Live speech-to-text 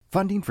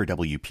Funding for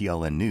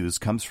WPLN News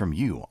comes from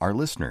you, our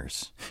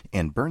listeners,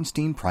 and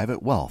Bernstein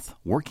Private Wealth,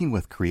 working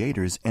with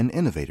creators and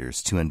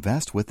innovators to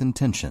invest with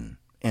intention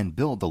and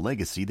build the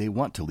legacy they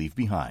want to leave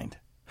behind.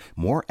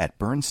 More at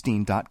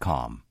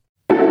Bernstein.com.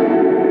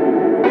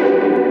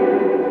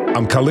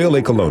 I'm Khalil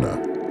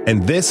Ekalona,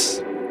 and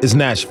this is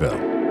Nashville.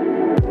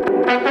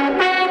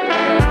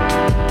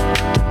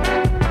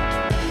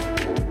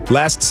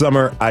 Last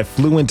summer, I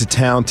flew into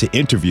town to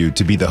interview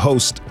to be the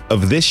host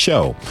of this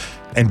show,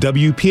 and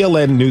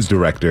WPLN News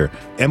Director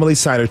Emily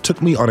Siner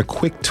took me on a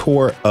quick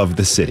tour of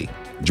the city.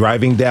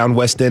 Driving down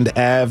West End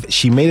Ave,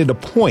 she made it a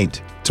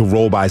point to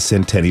roll by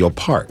Centennial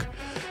Park.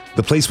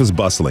 The place was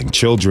bustling,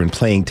 children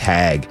playing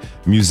tag,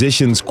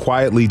 musicians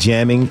quietly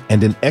jamming,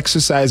 and an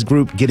exercise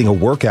group getting a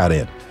workout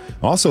in.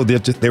 Also,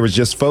 there was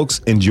just folks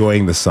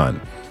enjoying the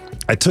sun.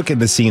 I took in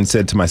the scene and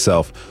said to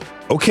myself,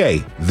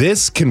 okay,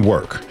 this can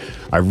work.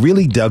 I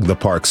really dug the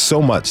park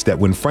so much that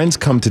when friends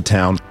come to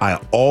town, I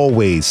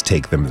always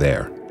take them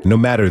there, no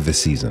matter the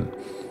season.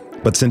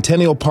 But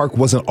Centennial Park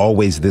wasn't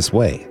always this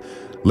way.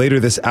 Later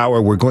this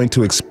hour, we're going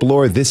to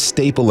explore this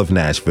staple of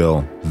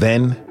Nashville,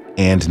 then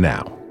and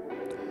now.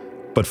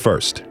 But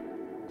first,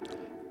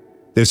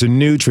 there's a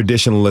new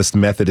traditionalist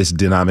Methodist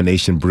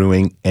denomination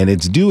brewing, and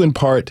it's due in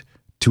part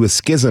to a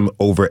schism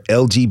over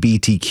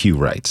LGBTQ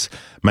rights.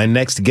 My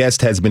next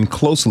guest has been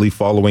closely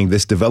following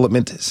this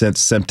development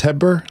since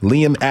September.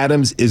 Liam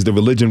Adams is the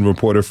religion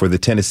reporter for The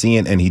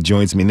Tennessean, and he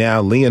joins me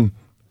now. Liam,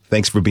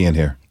 thanks for being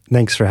here.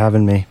 Thanks for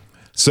having me.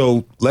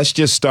 So let's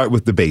just start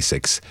with the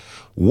basics.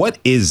 What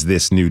is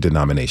this new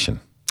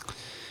denomination?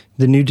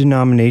 The new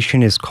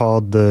denomination is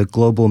called the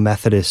Global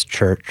Methodist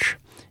Church,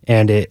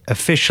 and it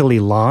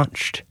officially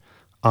launched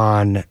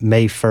on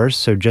May 1st,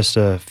 so just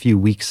a few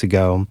weeks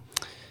ago.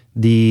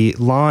 The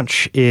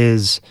launch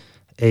is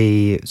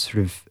a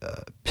sort of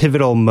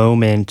pivotal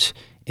moment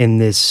in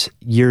this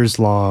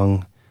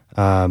years-long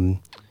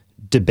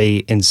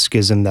debate and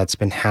schism that's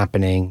been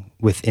happening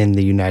within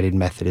the United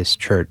Methodist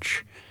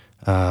Church,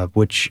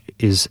 which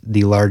is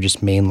the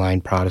largest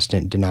mainline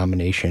Protestant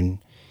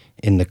denomination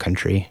in the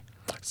country.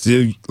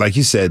 So, like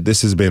you said,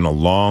 this has been a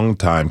long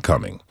time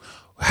coming.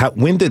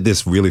 When did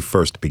this really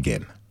first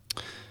begin?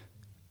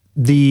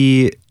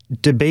 The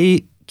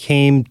debate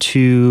came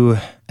to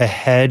a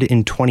head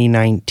in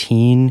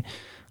 2019.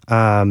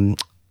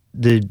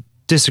 The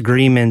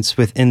disagreements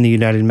within the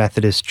United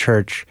Methodist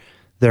Church,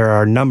 there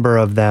are a number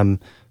of them,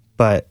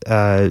 but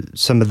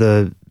some of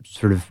the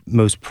sort of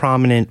most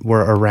prominent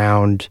were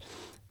around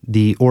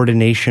the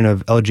ordination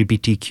of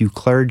LGBTQ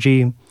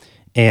clergy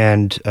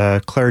and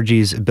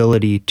clergy's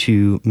ability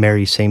to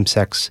marry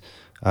same-sex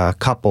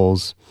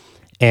couples.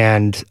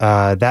 And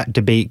that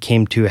debate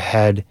came to a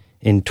head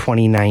in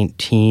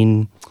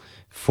 2019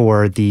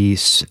 for the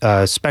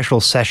special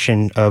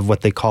session of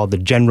what they call the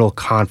General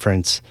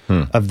Conference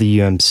of the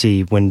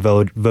UMC, when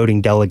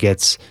voting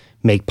delegates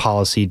make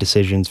policy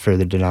decisions for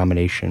the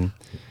denomination.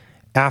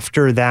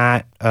 After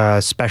that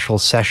special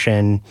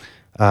session,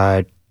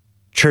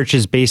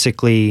 churches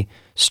basically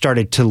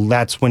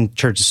that's when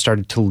churches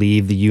started to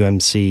leave the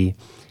UMC,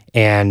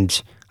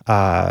 and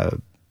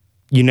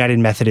United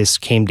Methodists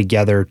came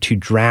together to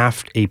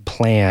draft a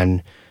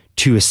plan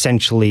to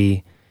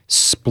essentially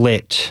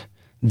split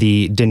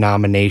the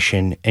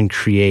denomination and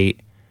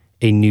create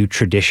a new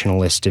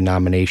traditionalist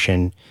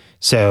denomination.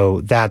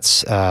 So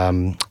that's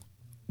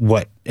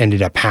what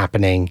ended up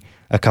happening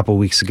a couple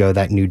weeks ago.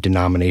 That new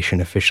denomination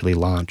officially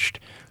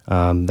launched.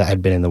 That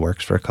had been in the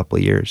works for a couple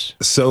of years.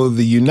 So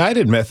the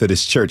United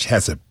Methodist Church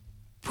has a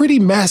pretty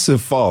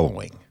massive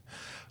following.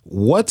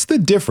 What's the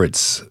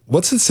difference?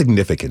 What's the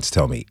significance,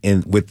 tell me,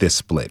 with this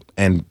split?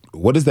 And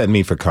what does that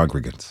mean for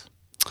congregants?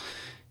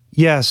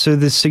 Yeah, so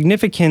the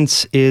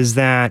significance is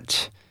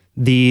that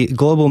the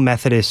Global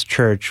Methodist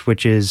Church,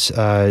 which is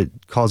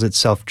calls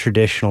itself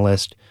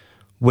traditionalist,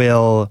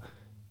 will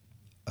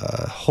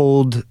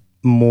hold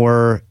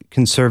more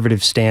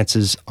conservative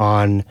stances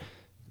on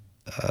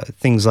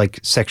things like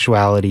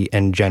sexuality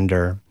and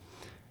gender.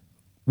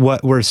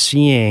 What we're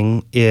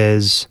seeing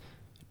is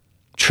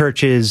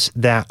churches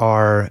that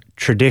are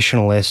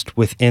traditionalist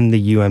within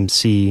the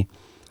UMC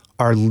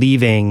are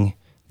leaving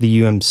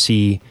the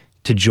UMC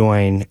to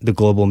join the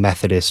Global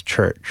Methodist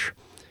Church.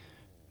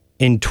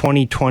 In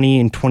 2020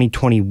 and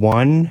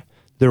 2021,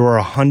 there were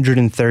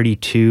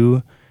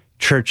 132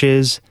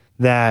 churches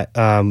that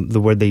the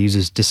word they use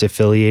is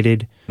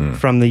disaffiliated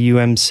from the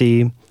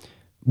UMC.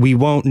 We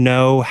won't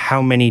know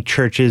how many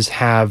churches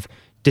have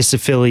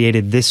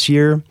disaffiliated this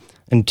year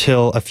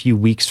until a few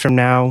weeks from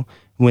now,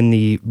 when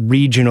the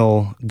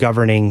regional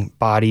governing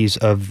bodies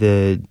of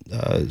the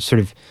sort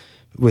of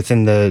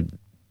within the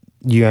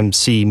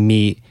UMC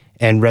meet,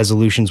 and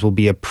resolutions will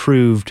be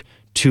approved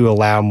to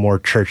allow more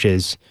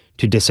churches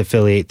to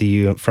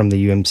disaffiliate from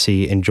the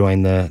UMC and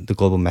join the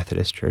Global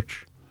Methodist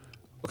Church.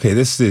 Okay,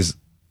 this is,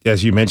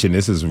 as you mentioned,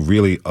 this is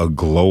really a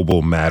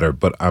global matter,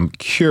 but I'm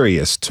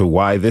curious to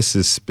why this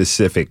is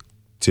specific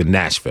to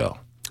Nashville.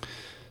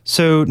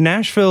 So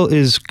Nashville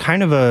is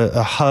kind of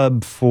a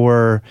hub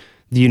for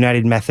the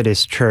United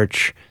Methodist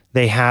Church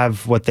they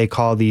have what they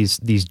call these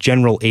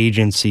general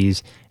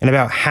agencies, and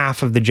about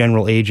half of the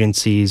general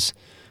agencies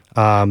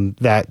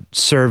that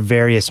serve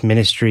various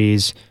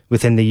ministries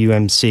within the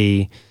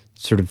UMC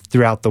sort of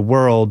throughout the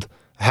world,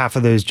 half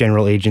of those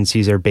general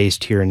agencies are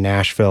based here in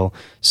Nashville.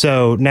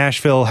 So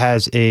Nashville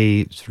has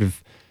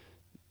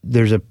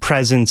there's a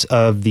presence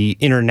of the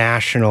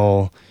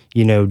international,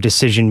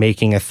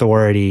 decision-making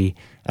authority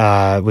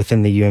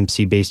within the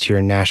UMC based here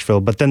in Nashville.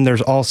 But then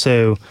there's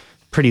also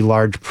pretty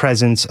large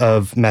presence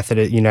of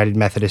United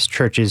Methodist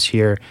churches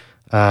here.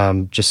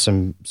 Just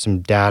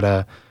some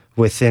data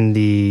within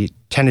the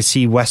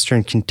Tennessee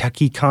Western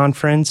Kentucky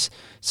Conference.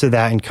 So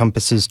that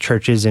encompasses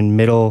churches in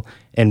Middle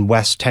and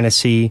West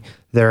Tennessee.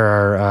 There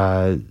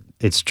are,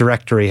 its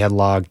directory had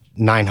logged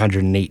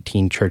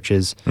 918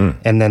 churches.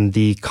 And then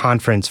the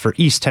conference for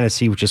East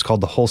Tennessee, which is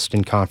called the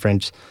Holston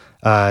Conference,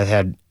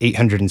 had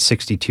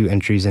 862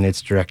 entries in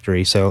its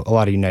directory. So a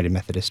lot of United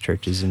Methodist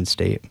churches in the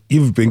state.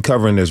 You've been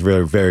covering this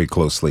very, very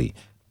closely.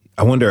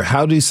 I wonder,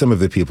 how do some of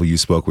the people you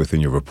spoke with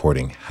in your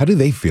reporting, how do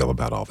they feel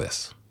about all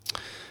this?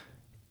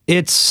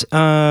 It's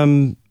not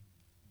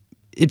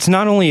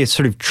only a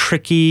sort of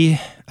tricky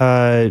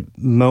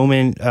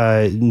moment,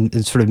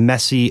 sort of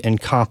messy and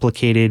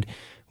complicated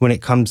when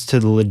it comes to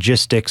the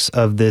logistics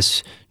of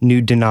this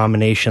new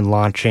denomination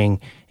launching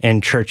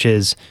and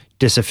churches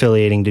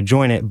disaffiliating to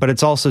join it, but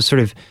it's also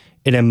sort of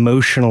an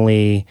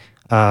emotionally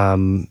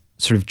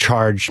sort of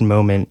charged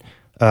moment.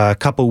 A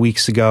couple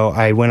weeks ago,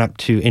 I went up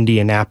to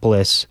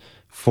Indianapolis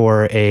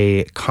for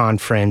a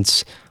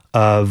conference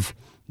of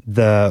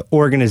the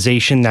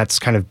organization that's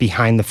kind of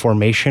behind the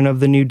formation of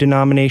the new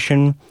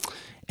denomination.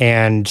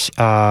 And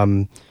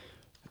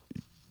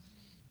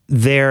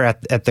there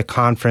at the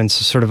conference,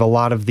 sort of a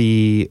lot of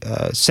the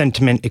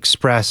sentiment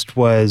expressed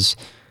was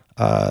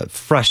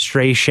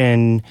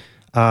frustration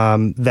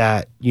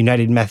that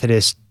United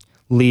Methodist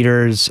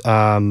leaders,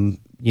 are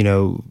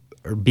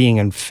being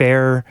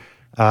unfair.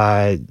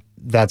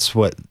 That's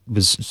what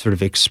was sort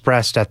of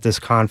expressed at this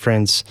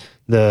conference.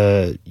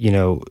 The,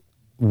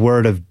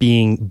 word of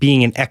being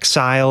in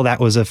exile, that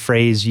was a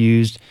phrase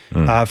used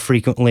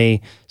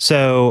frequently.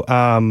 So,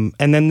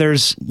 and then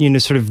there's,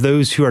 sort of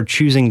those who are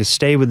choosing to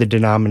stay with the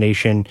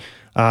denomination.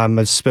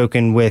 I've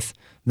spoken with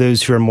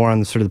those who are more on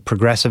the sort of the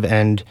progressive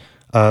end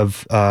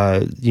of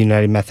the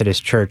United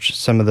Methodist Church,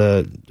 some of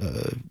the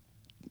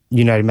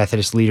United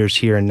Methodist leaders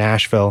here in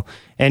Nashville,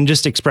 and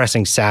just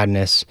expressing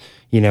sadness,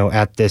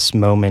 at this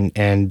moment.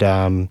 And,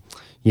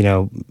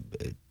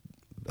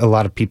 a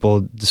lot of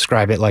people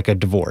describe it like a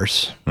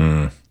divorce.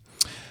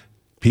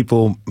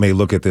 People may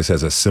look at this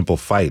as a simple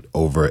fight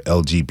over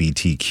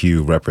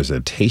LGBTQ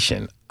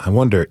representation. I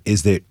wonder,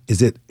 is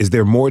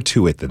there more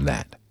to it than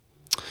that?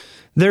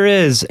 There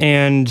is,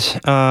 and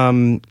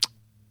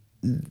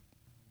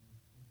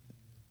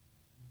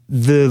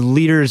the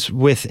leaders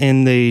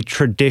within the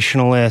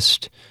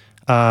traditionalist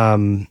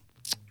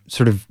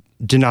sort of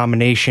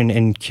denomination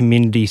and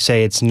community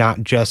say it's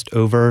not just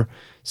over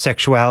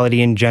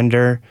sexuality and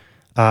gender.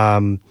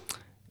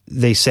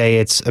 They say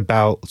it's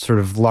about sort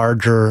of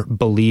larger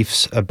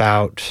beliefs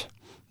about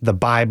the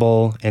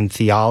Bible and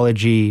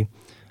theology.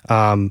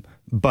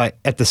 But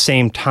at the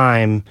same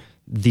time,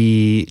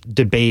 the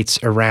debates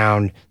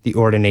around the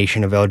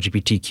ordination of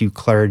LGBTQ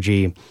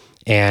clergy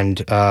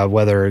and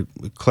whether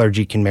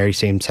clergy can marry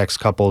same-sex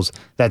couples,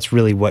 that's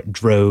really what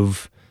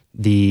drove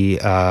the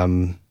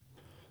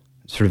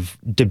sort of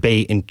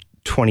debate in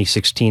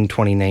 2016,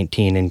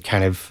 2019, and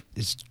kind of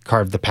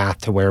carved the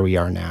path to where we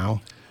are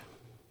now.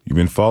 You've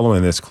been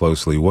following this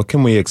closely. What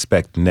can we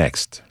expect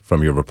next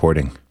from your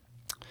reporting?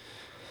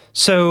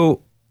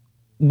 So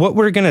what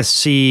we're going to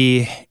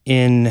see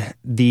in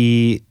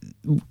a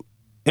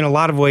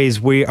lot of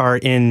ways, we are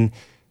in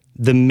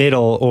the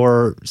middle,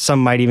 or some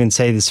might even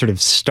say the sort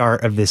of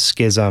start of this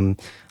schism,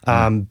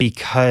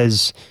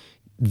 because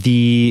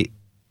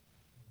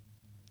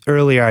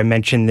earlier I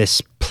mentioned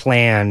this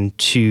plan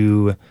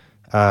to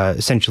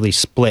essentially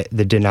split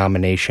the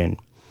denomination.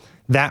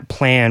 That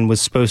plan was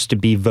supposed to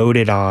be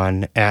voted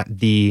on at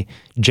the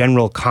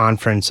General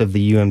Conference of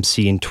the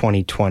UMC in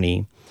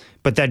 2020.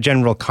 But that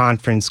General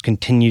Conference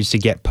continues to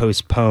get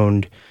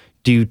postponed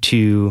due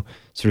to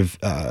sort of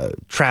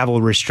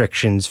travel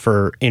restrictions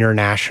for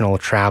international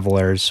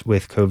travelers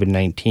with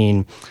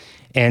COVID-19.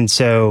 And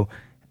so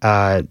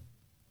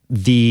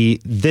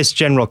this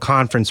General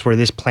Conference where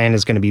this plan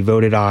is going to be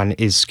voted on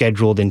is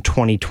scheduled in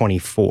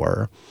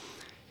 2024.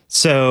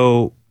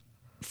 So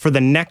for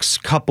the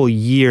next couple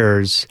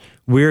years,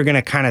 we're going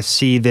to kind of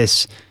see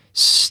this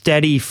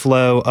steady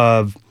flow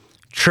of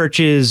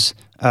churches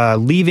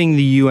leaving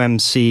the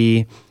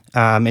UMC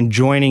and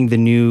joining the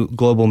new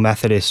Global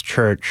Methodist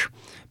Church.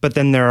 But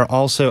then there are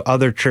also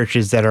other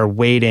churches that are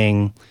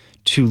waiting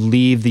to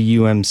leave the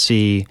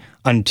UMC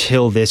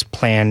until this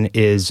plan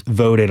is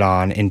voted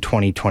on in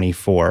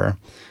 2024.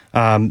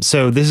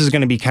 So this is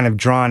going to be kind of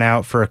drawn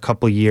out for a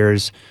couple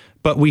years,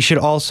 but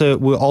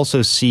we'll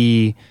also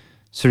see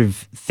sort of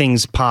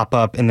things pop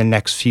up in the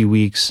next few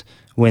weeks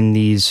when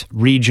these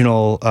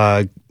regional,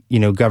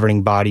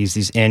 governing bodies,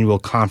 these annual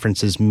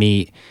conferences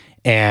meet,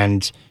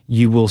 and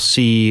you will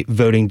see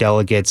voting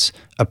delegates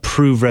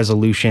approve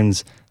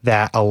resolutions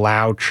that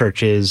allow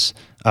churches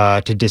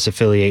to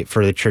disaffiliate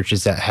for the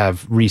churches that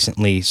have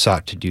recently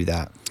sought to do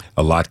that.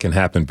 A lot can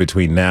happen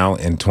between now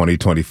and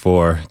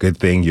 2024. Good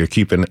thing you're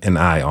keeping an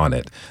eye on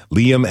it.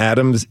 Liam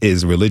Adams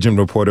is religion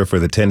reporter for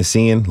the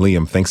Tennessean.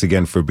 Liam, thanks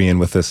again for being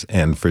with us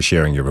and for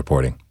sharing your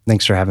reporting.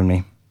 Thanks for having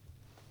me.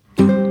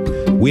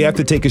 We have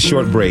to take a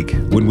short break.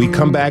 When we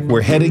come back,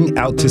 we're heading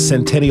out to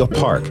Centennial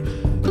Park.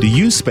 Do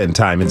you spend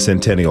time in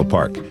Centennial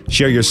Park?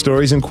 Share your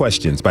stories and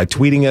questions by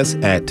tweeting us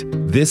at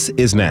This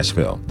Is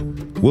Nashville.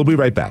 We'll be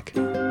right back.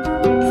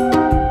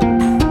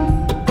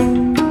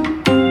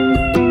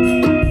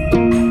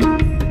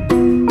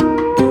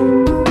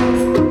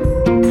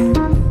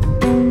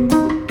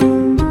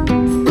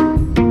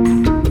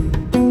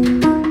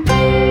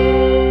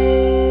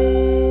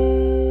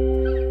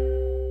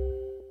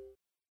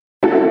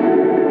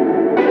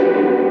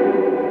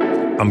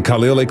 I'm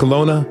Khalil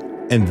Ekulona,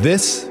 and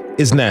this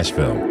is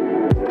Nashville.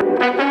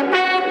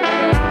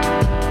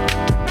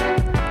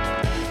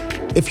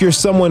 If you're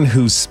someone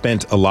who's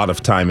spent a lot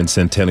of time in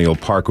Centennial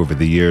Park over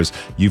the years,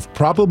 you've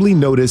probably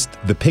noticed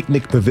the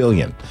picnic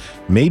pavilion.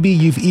 Maybe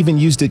you've even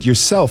used it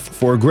yourself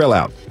for a grill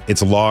out.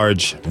 It's a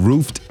large,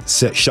 roofed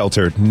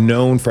shelter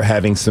known for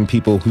having some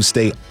people who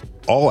stay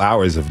all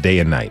hours of day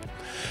and night.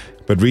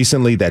 But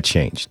recently that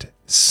changed.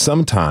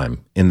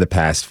 Sometime in the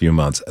past few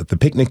months, the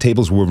picnic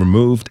tables were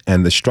removed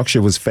and the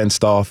structure was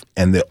fenced off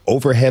and the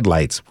overhead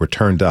lights were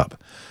turned up.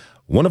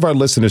 One of our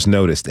listeners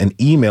noticed and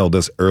emailed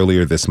us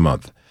earlier this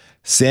month.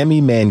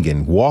 Sammy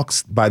Mangan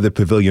walks by the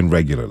pavilion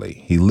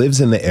regularly. He lives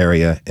in the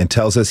area and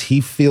tells us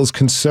he feels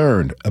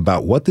concerned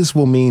about what this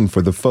will mean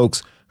for the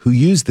folks who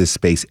use this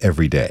space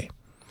every day.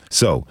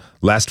 So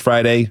last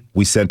Friday,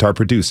 we sent our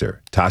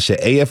producer, Tasha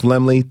A.F.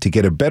 Lemley, to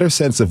get a better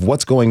sense of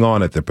what's going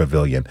on at the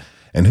pavilion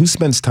and who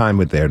spends time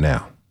with there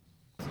now.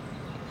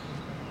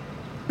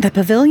 The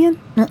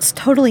pavilion? Well, it's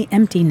totally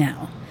empty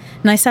now.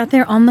 And I sat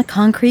there on the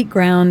concrete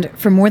ground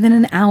for more than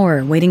an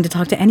hour waiting to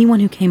talk to anyone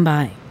who came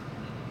by.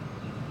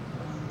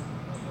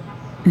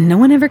 No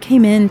one ever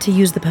came in to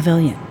use the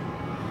pavilion.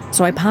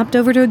 So I popped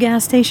over to a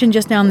gas station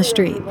just down the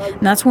street, and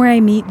that's where I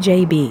meet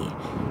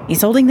JB.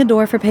 He's holding the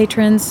door for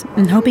patrons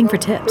and hoping for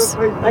tips.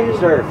 Thank you,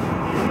 sir.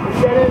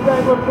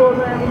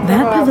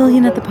 That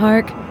pavilion at the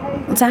park,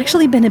 it's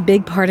actually been a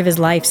big part of his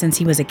life since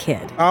he was a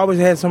kid. I always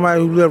had somebody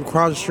who lived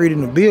across the street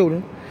in the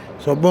building.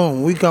 So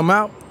boom, we come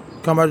out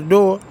the door, you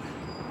know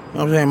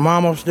what I'm saying,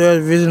 mom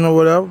upstairs visiting or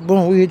whatever,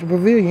 boom, we hit the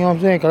pavilion, you know what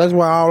I'm saying, because that's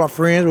where all our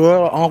friends were,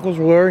 our uncles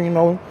were, you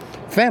know,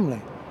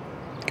 family,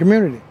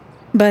 community.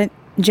 But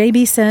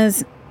JB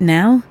says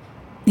now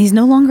he's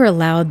no longer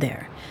allowed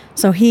there.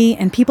 So he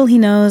and people he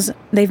knows,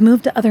 they've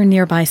moved to other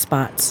nearby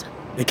spots.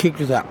 They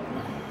kicked us out.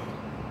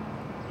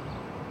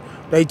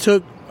 They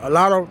took a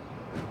lot of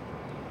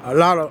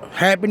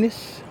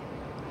happiness,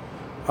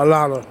 a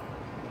lot of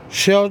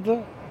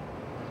shelter,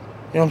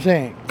 you know what I'm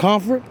saying,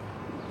 comfort,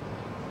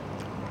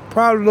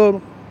 probably a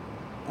little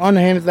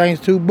underhanded things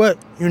too, but,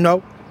 you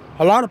know,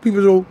 a lot of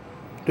people who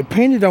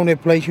depended on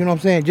that place, you know what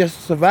I'm saying, just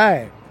to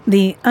survive.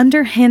 The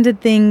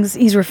underhanded things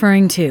he's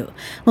referring to,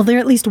 well, they're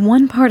at least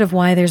one part of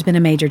why there's been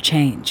a major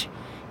change.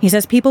 He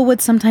says people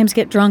would sometimes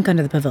get drunk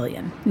under the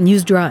pavilion and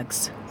use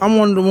drugs. I'm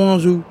one of the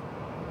ones who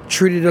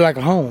treated it like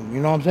a home,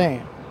 you know what I'm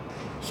saying?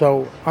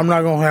 So I'm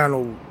not going to have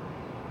no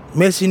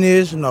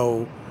messiness,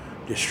 no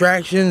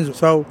distractions,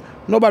 so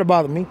nobody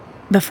bothered me.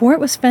 Before it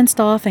was fenced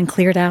off and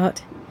cleared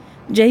out,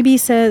 JB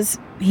says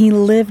he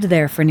lived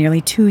there for nearly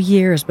 2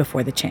 years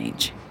before the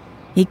change.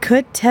 He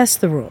could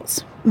test the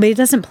rules, but he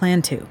doesn't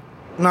plan to.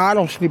 No, I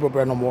don't sleep up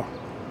there no more. You know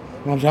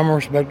what I'm saying? I'm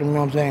going to respect them, you know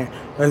what I'm saying?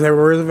 There's a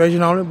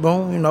reservation on it,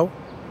 boom, you know.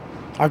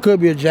 I could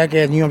be a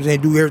jackass, you know what I'm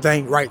saying, do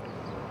everything right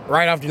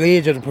off the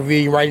edge of the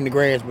pavilion, right in the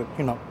grass, but,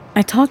 you know.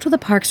 I talked with a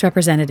parks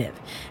representative,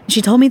 and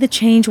she told me the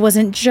change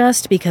wasn't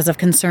just because of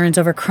concerns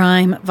over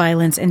crime,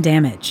 violence, and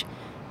damage.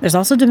 There's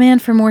also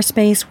demand for more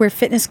space where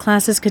fitness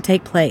classes could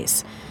take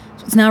place.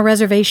 So it's now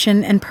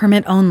reservation and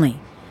permit only.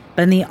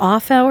 But in the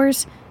off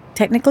hours,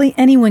 technically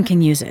anyone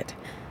can use it.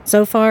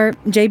 So far,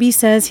 JB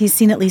says he's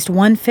seen at least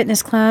one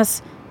fitness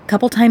class a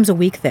couple times a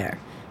week there.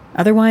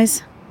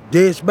 Otherwise,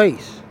 dead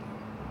space.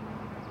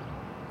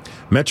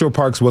 Metro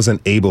Parks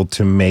wasn't able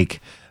to make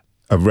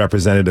a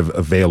representative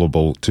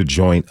available to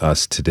join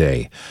us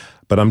today.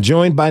 But I'm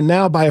joined by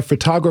a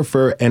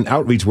photographer and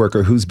outreach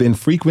worker who's been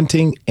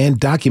frequenting and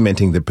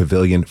documenting the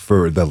pavilion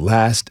for the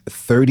last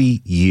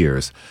 30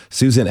 years.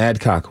 Susan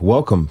Adcock,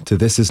 welcome to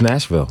This Is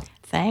Nashville.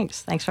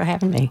 Thanks for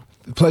having me.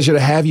 Pleasure to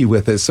have you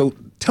with us. So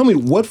tell me,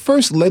 what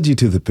first led you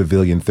to the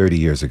pavilion 30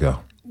 years ago?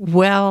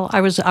 Well,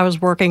 I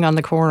was working on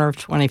the corner of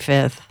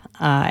 25th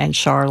and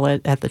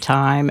Charlotte at the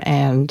time,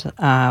 and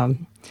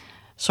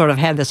sort of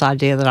had this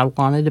idea that I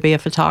wanted to be a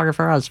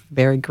photographer. I was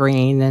very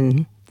green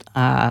and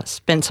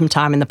spent some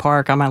time in the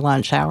park on my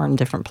lunch hour in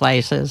different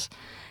places,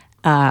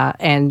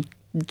 and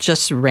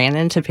just ran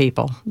into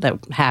people that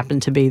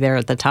happened to be there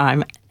at the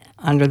time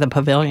under the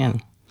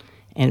pavilion,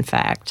 in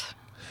fact.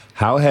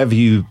 How have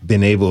you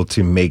been able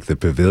to make the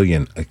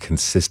pavilion a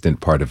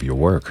consistent part of your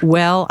work?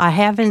 Well, I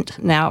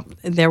haven't. Now,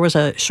 there was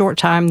a short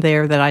time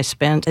there that I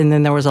spent, and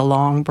then there was a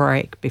long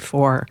break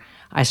before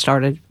I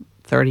started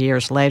 30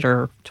 years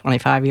later,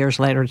 25 years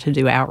later, to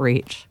do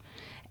outreach.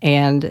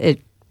 And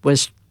it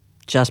was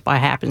just by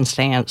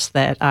happenstance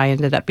that I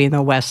ended up being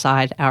the West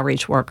Side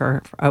outreach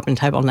worker for Open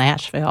Table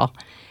Nashville,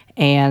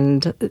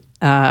 and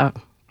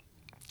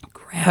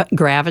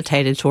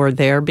gravitated toward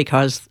there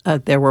because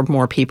there were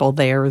more people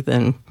there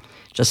than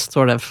just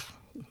sort of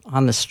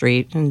on the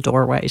street and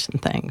doorways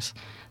and things.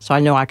 So I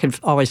know I could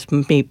always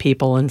meet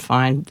people and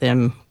find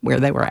them where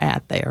they were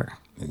at there.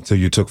 So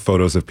you took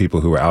photos of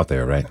people who were out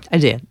there, right? I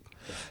did.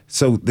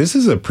 So this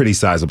is a pretty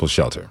sizable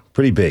shelter,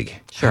 pretty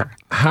big. Sure.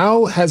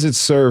 How has it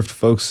served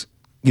folks,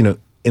 in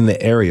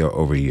the area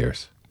over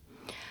years?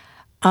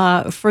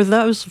 For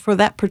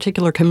that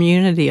particular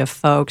community of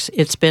folks,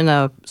 it's been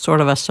a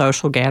sort of a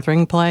social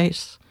gathering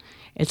place.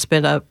 It's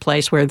been a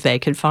place where they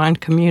could find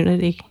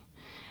community,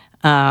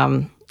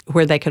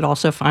 where they could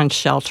also find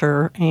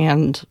shelter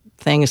and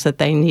things that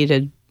they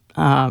needed.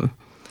 If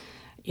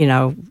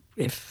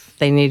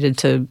they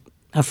needed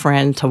a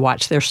friend to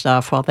watch their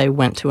stuff while they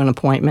went to an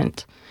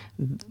appointment,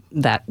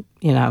 that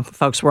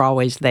folks were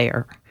always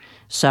there.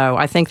 So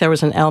I think there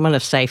was an element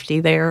of safety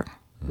there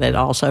that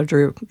also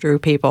drew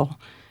people.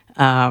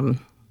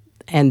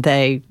 And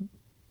they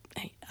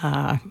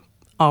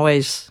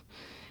always,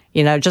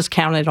 just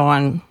counted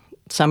on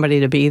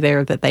somebody to be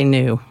there that they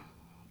knew.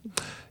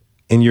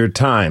 In your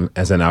time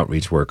as an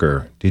outreach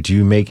worker, did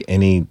you make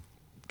any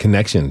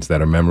connections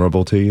that are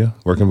memorable to you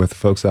working with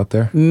folks out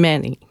there?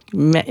 Many.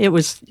 It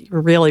was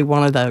really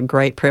one of the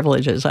great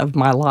privileges of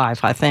my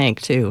life, I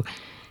think, to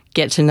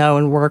get to know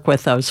and work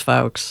with those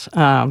folks.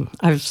 I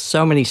have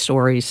so many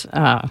stories.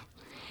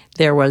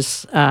 There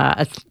was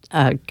a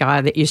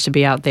guy that used to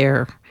be out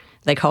there.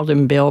 They called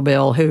him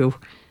Bill, who,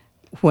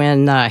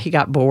 when he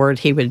got bored,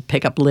 he would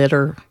pick up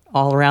litter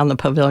all around the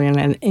pavilion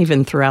and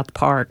even throughout the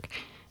park.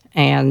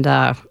 And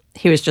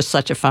he was just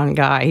such a fun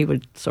guy. He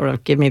would sort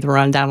of give me the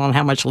rundown on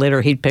how much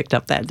litter he'd picked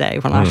up that day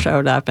when I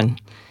showed up.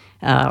 And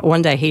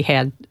one day he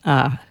had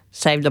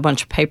saved a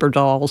bunch of paper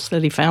dolls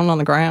that he found on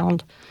the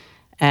ground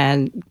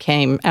and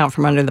came out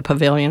from under the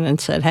pavilion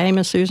and said, "Hey,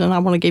 Miss Susan, I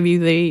want to give you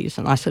these."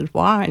 And I said,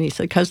 "Why?" And he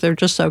said, "Because they're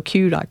just so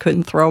cute, I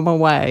couldn't throw them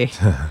away."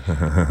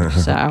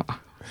 So,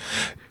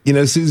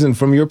 Susan,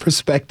 from your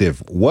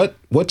perspective, what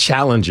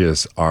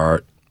challenges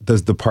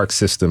does the park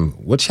system,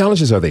 what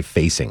challenges are they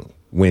facing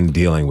when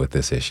dealing with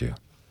this issue?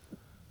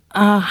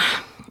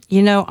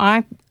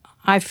 I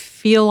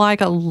feel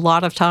like a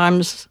lot of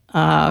times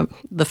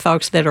the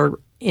folks that are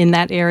in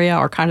that area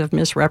are kind of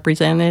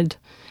misrepresented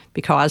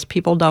because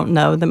people don't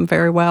know them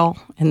very well,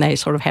 and they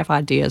sort of have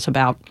ideas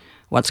about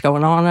what's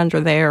going on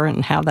under there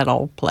and how that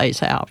all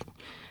plays out.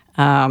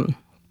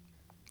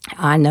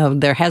 I know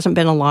there hasn't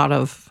been a lot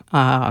of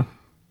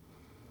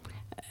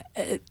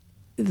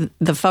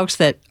the folks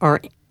that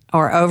are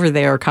over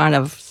there are kind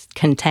of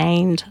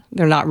contained.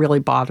 They're not really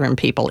bothering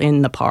people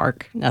in the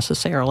park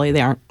necessarily.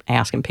 They aren't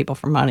asking people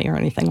for money or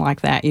anything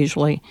like that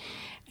usually.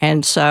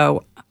 And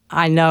so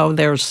I know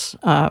there's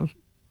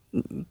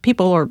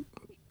people are,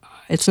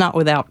 it's not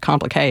without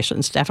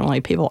complications.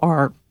 Definitely people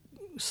are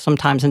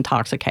sometimes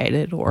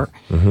intoxicated or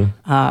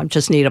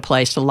just need a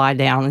place to lie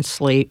down and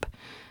sleep.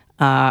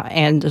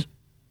 And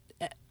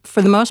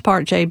for the most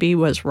part, JB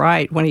was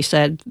right when he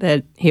said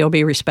that he'll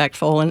be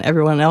respectful and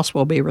everyone else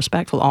will be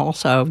respectful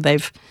also.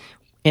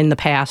 In the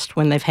past,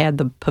 when they've had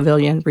the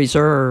pavilion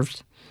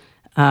reserved,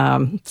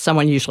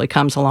 someone usually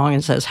comes along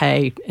and says,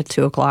 "Hey, at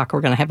 2 o'clock,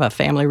 we're going to have a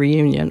family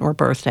reunion or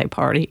birthday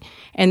party."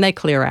 And they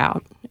clear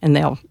out, and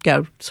they'll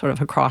go sort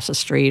of across the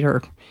street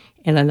or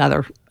in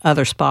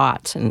other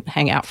spots and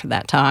hang out for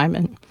that time.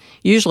 And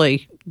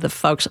usually the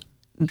folks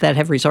that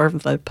have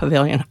reserved the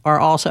pavilion are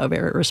also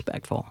very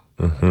respectful.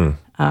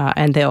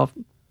 And they'll,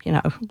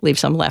 leave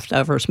some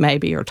leftovers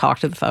maybe or talk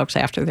to the folks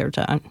after they're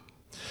done.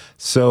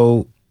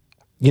 So,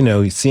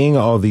 seeing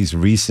all these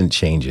recent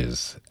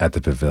changes at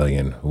the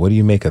pavilion, what do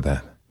you make of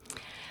that?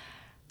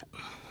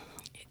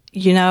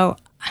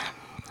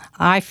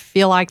 I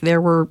feel like there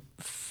were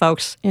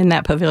folks in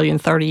that pavilion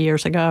 30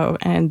 years ago,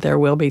 and there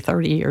will be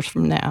 30 years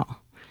from now.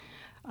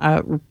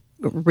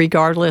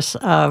 Regardless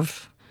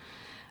of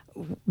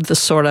the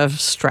sort of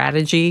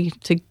strategy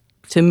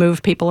to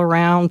move people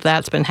around,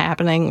 that's been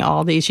happening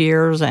all these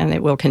years, and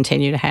it will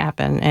continue to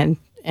happen.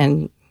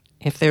 And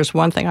if there's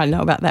one thing I know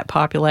about that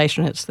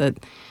population, it's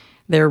that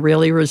they're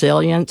really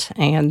resilient,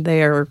 and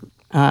they're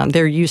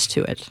used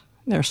to it.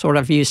 They're sort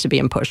of used to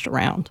being pushed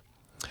around.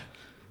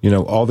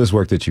 All this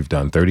work that you've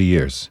done, 30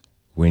 years,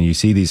 when you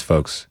see these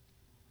folks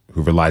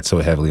who relied so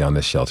heavily on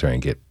this shelter and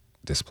get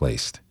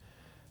displaced,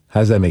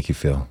 how does that make you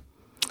feel?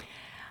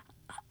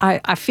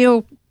 I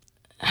feel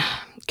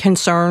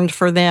concerned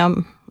for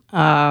them.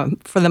 I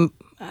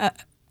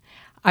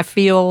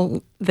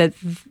feel that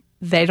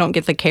they don't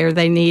get the care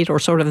they need or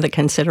sort of the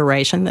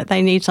consideration that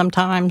they need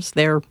sometimes.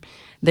 They're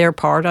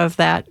part of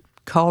that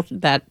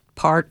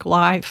park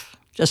life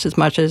just as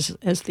much as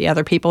the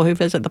other people who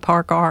visit the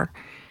park are.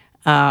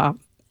 Again,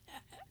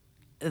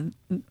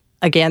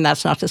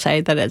 that's not to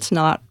say that it's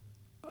not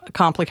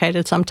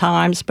complicated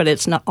sometimes, but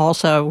it's not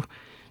also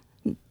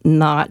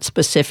not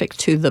specific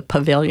to the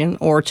pavilion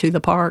or to the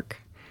park.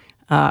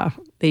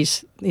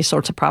 These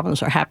sorts of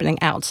problems are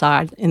happening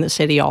outside in the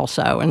city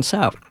also, and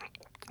so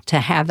to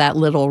have that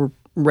little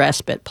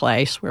respite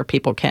place where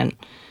people can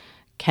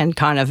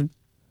kind of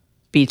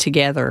be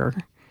together,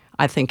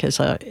 I think is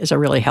a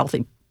really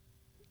healthy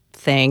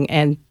thing.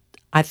 And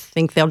I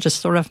think they'll just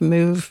sort of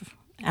move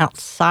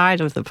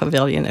outside of the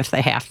pavilion if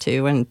they have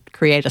to and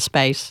create a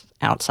space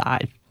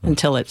outside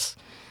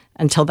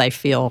until they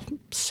feel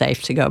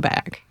safe to go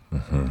back.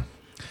 Mm-hmm.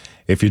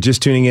 If you're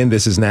just tuning in,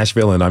 this is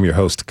Nashville, and I'm your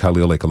host,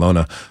 Khalil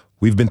Ekalona.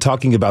 We've been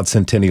talking about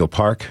Centennial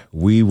Park.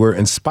 We were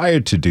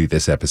inspired to do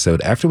this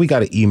episode after we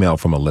got an email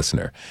from a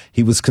listener.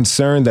 He was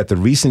concerned that the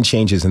recent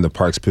changes in the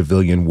park's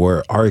pavilion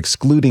are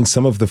excluding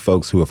some of the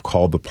folks who have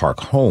called the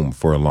park home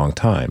for a long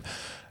time.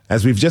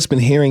 As we've just been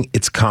hearing,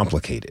 it's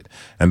complicated,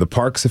 and the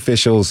park's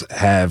officials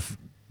have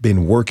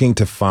been working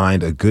to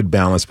find a good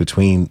balance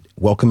between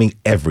welcoming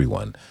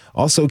everyone,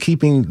 also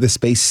keeping the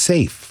space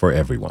safe for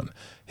everyone.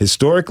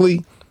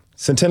 Historically,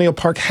 Centennial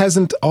Park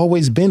hasn't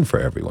always been for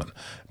everyone.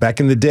 Back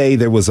in the day,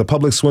 there was a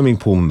public swimming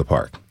pool in the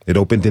park. It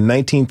opened in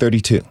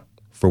 1932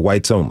 for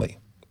whites only.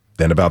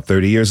 Then about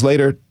 30 years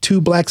later, 2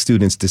 black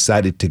students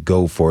decided to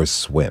go for a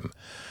swim,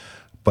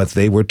 but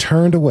they were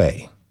turned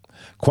away.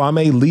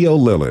 Kwame Leo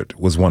Lillard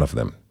was one of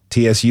them.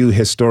 TSU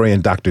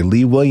historian Dr.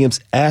 Lee Williams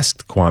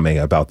asked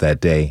Kwame about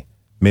that day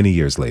many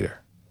years later.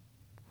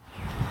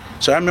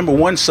 So I remember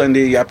one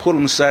Sunday, I pulled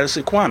him aside and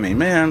said, Kwame,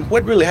 man,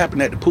 what really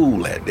happened at the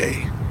pool that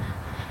day?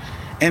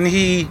 And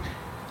he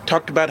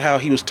talked about how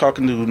he was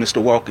talking to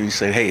Mr. Walker. He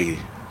said, hey,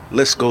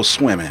 let's go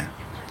swimming.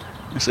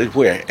 I said,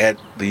 where? At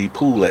the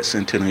pool at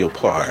Centennial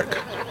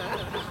Park.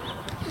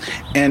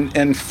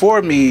 And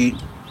for me,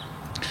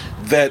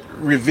 that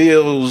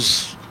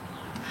reveals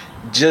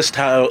just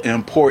how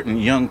important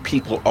young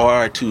people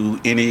are to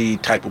any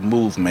type of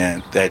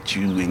movement that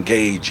you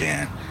engage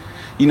in.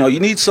 You know, you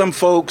need some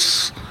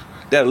folks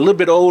that are a little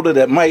bit older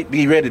that might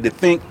be ready to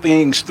think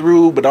things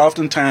through, but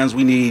oftentimes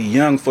we need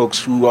young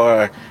folks who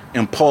are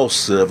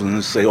impulsive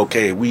and say,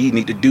 okay, we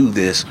need to do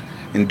this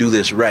and do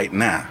this right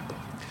now.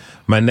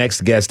 My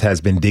next guest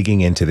has been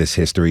digging into this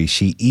history.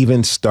 She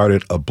even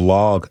started a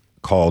blog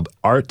called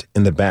Art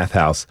in the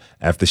Bathhouse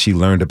after she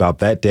learned about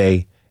that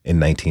day in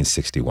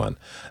 1961.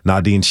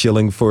 Nadine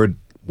Schillingford,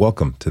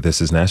 welcome to This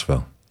is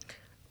Nashville.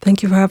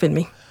 Thank you for having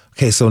me.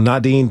 Okay, so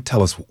Nadine,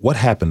 tell us what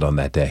happened on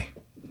that day.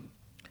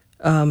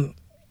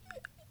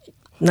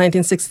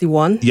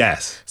 1961?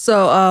 Yes.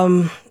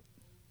 So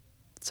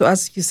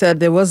as you said,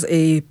 there was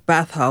a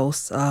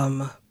bathhouse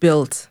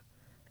built,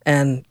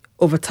 and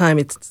over time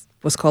it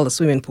was called a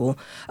swimming pool.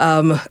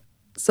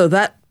 So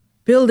that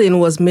building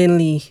was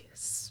mainly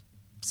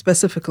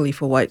specifically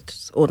for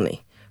whites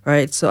only.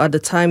 Right, so at the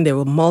time there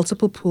were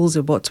multiple pools.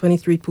 There were about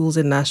 23 pools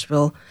in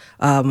Nashville.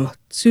 2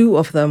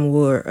 of them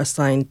were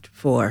assigned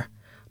for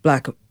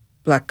Black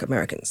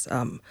Americans.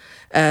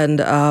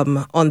 And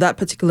on that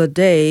particular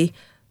day,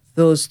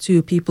 those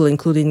 2 people,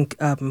 including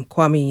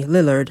Kwame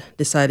Lillard,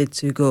 decided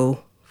to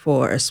go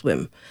for a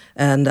swim.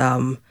 And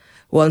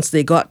once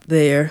they got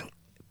there,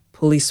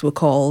 police were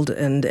called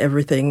and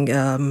everything,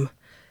 and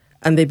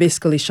they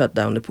basically shut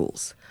down the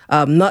pools.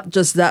 Not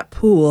just that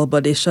pool,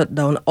 but they shut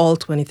down all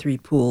 23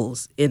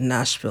 pools in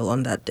Nashville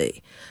on that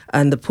day.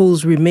 And the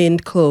pools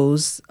remained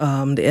closed. The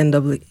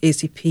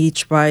NAACP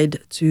tried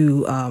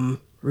to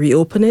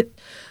reopen it.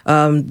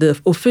 The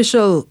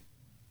official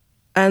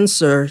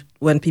answer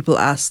when people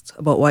asked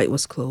about why it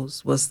was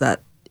closed was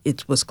that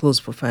it was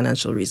closed for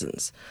financial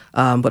reasons.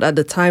 But at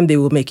the time, they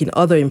were making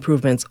other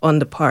improvements on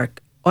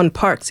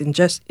parks in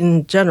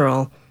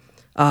general.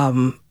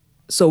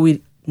 So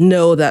we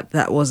know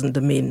that wasn't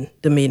the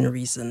main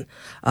reason.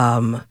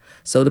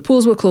 So the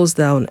pools were closed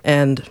down,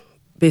 and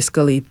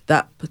basically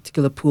that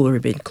particular pool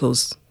remained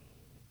closed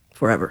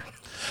forever.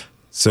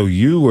 So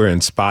you were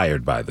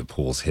inspired by the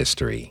pool's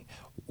history.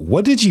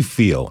 What did you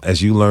feel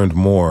as you learned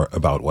more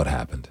about what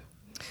happened?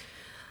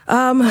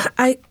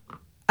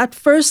 At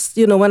first,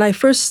 when I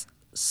first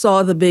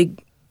saw the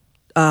big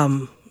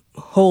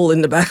hole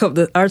in the back of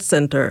the art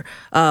center,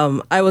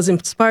 I was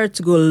inspired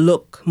to go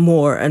look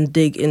more and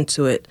dig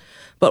into it.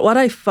 But what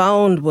I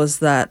found was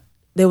that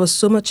there was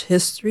so much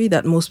history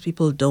that most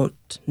people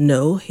don't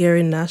know here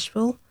in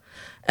Nashville.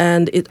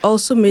 And it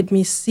also made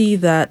me see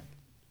that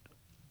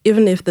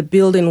even if the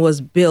building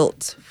was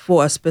built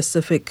for a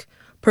specific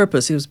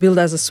purpose, it was built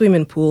as a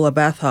swimming pool, a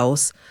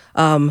bathhouse,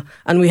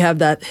 and we have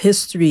that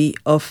history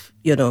of,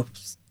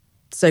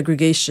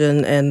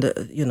 segregation and,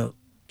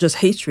 just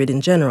hatred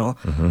in general.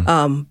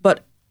 Mm-hmm.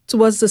 But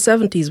towards the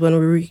 70s, when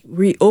we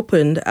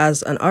reopened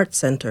as an art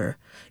center,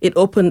 it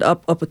opened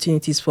up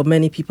opportunities for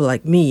many people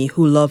like me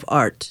who love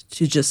art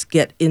to just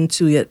get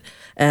into it.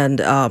 And,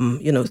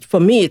 for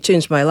me, it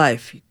changed my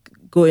life,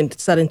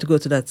 starting to go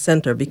to that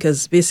center,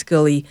 because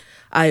basically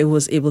I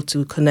was able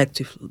to connect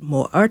with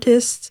more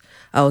artists.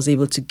 I was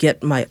able to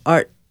get my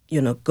art,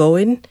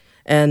 going.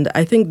 And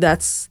I think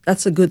that's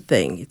a good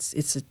thing.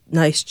 It's a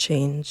nice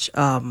change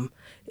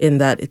in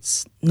that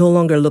it's no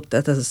longer looked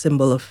at as a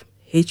symbol of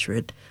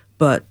hatred,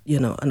 but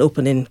an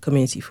opening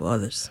community for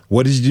others.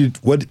 What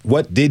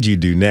did you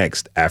do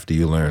next after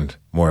you learned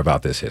more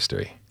about this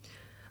history?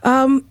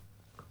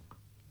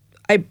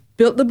 I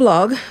built the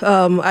blog.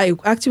 I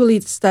actually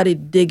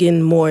started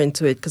digging more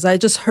into it because I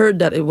just heard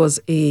that it was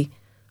a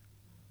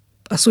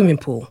swimming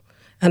pool,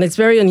 and it's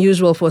very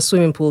unusual for a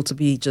swimming pool to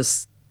be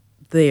just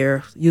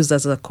there, used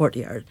as a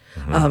courtyard.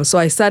 Mm-hmm. So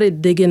I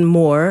started digging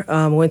more.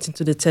 Went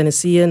into the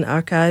Tennessean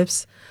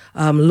archives,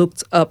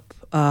 looked up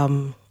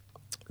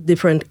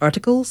different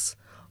articles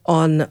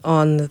on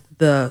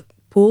the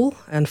pool,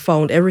 and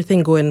found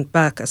everything going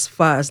back as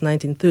far as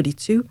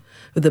 1932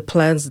 with the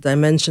plans, the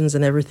dimensions,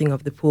 and everything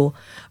of the pool.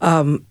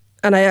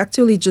 And I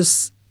actually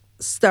just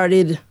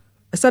started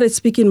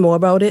speaking more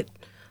about it.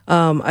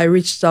 I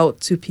reached out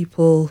to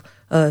people,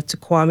 to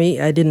Kwame.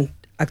 I didn't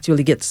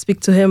actually get to speak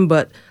to him,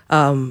 but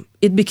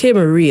it became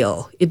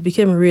real. It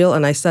became real,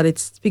 and I started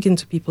speaking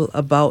to people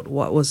about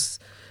what was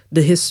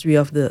the history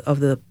of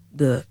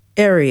the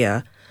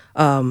area,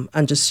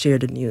 and just share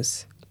the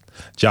news.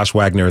 Josh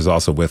Wagner is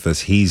also with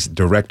us. He's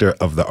director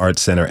of the Art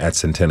Center at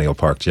Centennial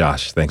Park.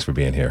 Josh, thanks for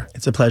being here.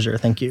 It's a pleasure.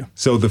 Thank you.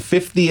 So the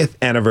 50th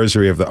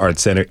anniversary of the Art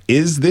Center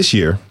is this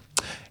year,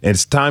 and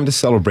it's time to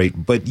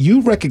celebrate. But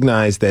you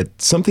recognize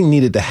that something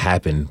needed to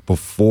happen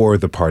before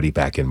the party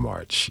back in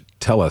March.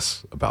 Tell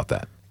us about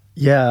that.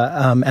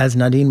 Yeah, as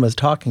Nadine was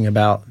talking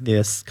about,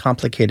 this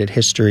complicated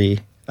history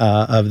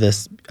of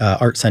this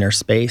Art Center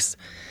space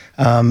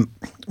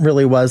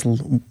really was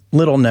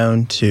little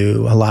known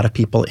to a lot of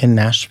people in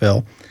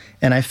Nashville.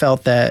 And I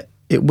felt that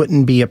it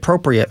wouldn't be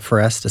appropriate for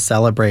us to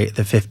celebrate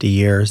the 50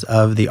 years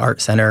of the Art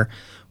Center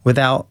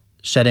without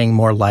shedding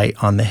more light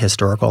on the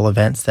historical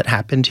events that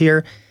happened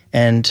here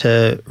and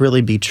to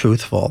really be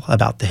truthful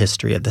about the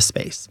history of the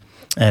space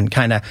and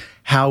kind of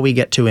how we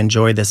get to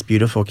enjoy this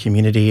beautiful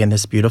community and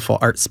this beautiful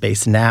art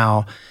space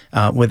now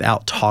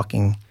without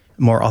talking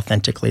more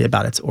authentically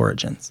about its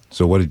origins.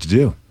 So what did you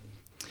do?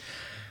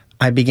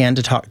 I began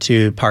to talk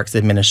to Parks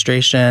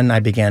administration. I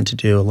began to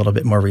do a little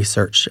bit more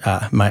research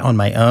on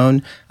my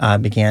own.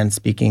 Began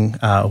speaking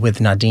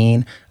with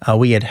Nadine.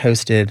 We had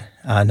hosted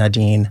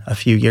Nadine a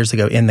few years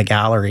ago in the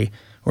gallery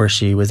where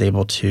she was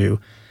able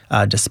to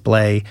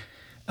display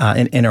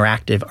an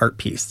interactive art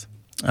piece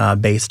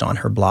based on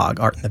her blog,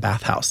 Art in the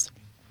Bathhouse.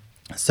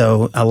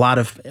 So a lot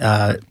of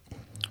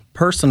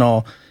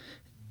personal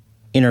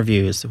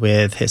interviews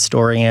with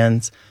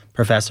historians,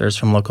 professors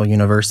from local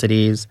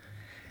universities,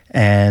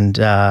 and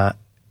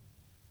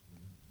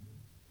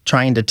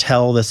trying to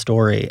tell the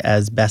story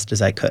as best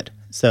as I could.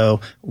 So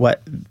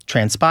what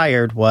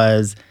transpired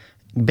was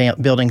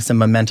building some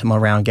momentum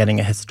around getting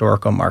a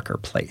historical marker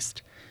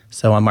placed.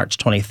 So on March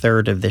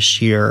 23rd of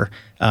this year,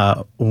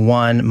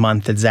 1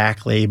 month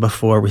exactly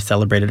before we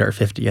celebrated our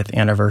 50th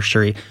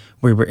anniversary,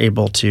 we were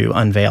able to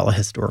unveil a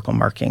historical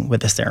marking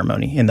with a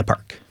ceremony in the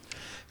park.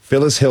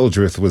 Phyllis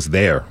Hildreth was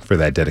there for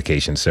that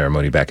dedication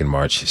ceremony back in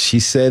March. She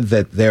said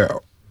that there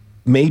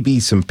may be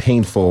some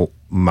painful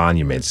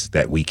monuments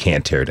that we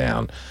can't tear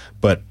down,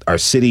 but our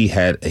city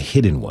had a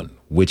hidden one,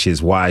 which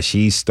is why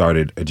she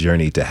started a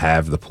journey to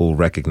have the pool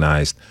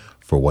recognized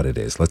for what it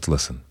is. Let's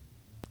listen.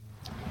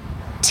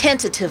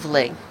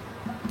 Tentatively,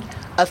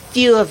 a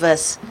few of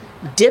us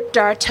dipped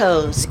our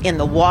toes in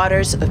the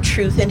waters of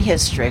truth and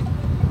history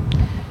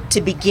to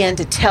begin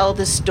to tell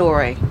the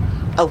story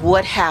of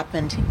what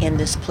happened in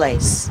this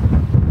place.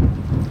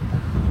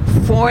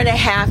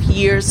 4.5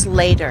 years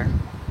later,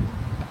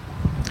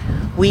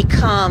 we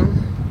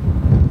come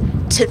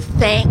to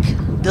thank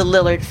the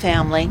Lillard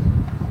family,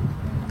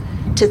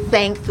 to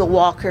thank the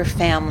Walker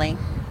family,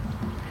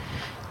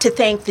 to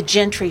thank the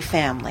Gentry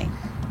family,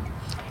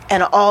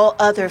 and all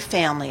other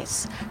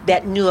families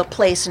that knew a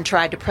place and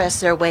tried to press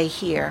their way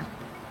here.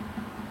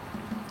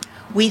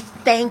 We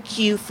thank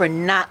you for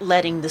not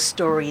letting the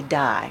story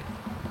die.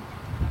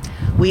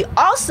 We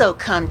also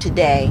come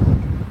today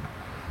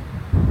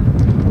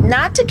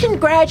not to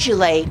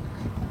congratulate,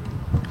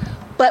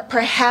 but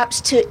perhaps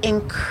to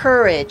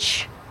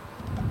encourage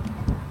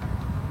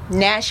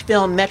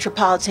Nashville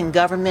Metropolitan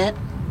Government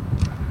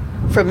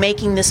for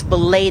making this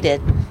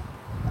belated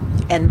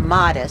and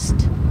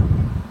modest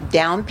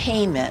down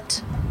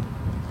payment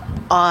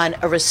on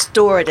a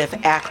restorative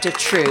act of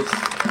truth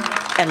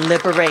and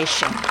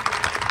liberation.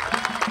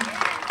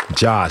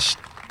 Josh,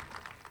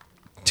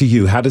 to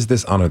you, how does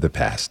this honor the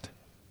past?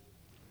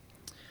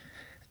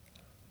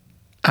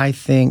 I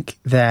think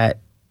that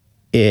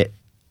it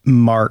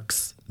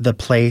marks the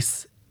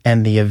place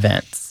and the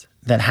events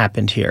that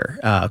happened here.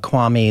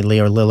 Kwame,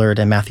 Leo Lillard,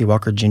 and Matthew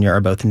Walker Jr.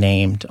 are both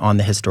named on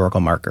the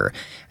historical marker.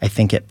 I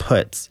think it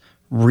puts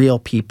real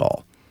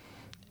people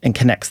and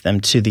connects them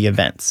to the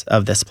events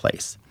of this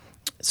place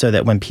so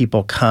that when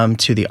people come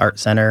to the Art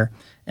Center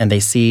and they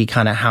see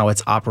kind of how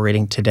it's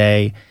operating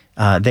today,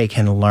 they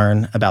can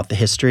learn about the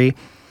history.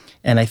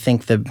 And I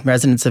think the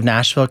residents of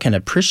Nashville can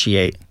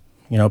appreciate,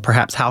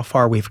 perhaps how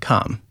far we've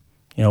come.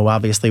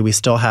 Obviously we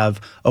still have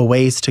a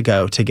ways to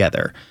go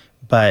together,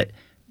 but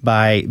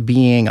by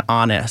being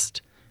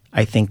honest,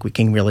 I think we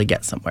can really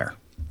get somewhere.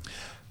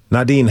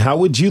 Nadine, how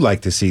would you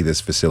like to see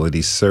this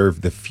facility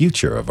serve the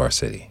future of our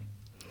city?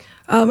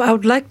 I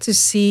would like to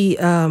see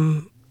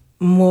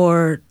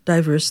more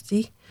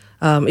diversity.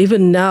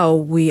 Even now,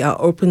 we are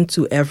open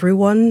to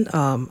everyone.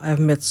 I've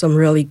met some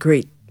really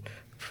great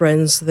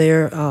friends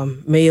there,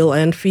 male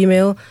and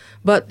female.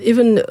 But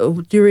even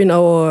during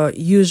our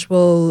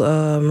usual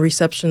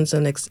receptions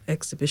and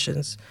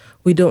exhibitions,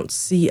 we don't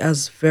see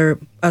as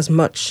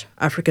much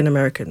African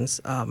Americans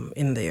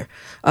in there.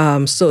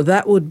 So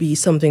that would be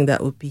something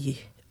that would be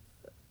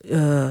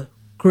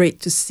great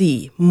to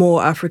see,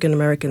 more African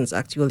Americans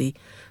actually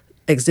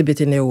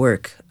exhibiting their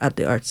work at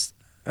the Arts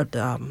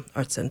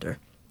Center.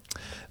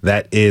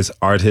 That is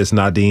artist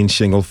Nadine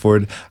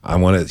Shingleford.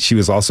 She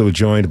was also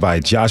joined by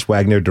Josh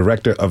Wagner,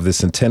 director of the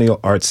Centennial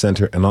Arts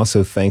Center, and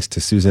also thanks to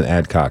Susan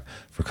Adcock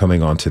for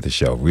coming on to the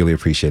show. Really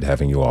appreciate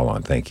having you all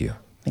on. Thank you.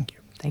 Thank you.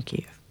 Thank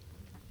you.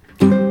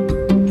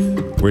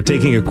 We're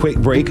taking a quick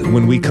break.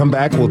 When we come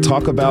back, we'll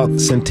talk about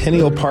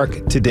Centennial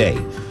Park today.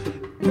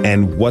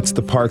 And what's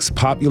the park's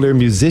popular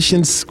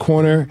Musicians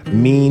Corner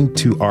mean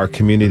to our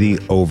community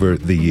over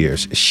the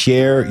years?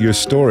 Share your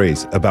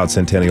stories about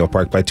Centennial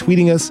Park by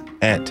tweeting us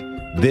at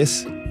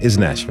This Is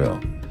Nashville.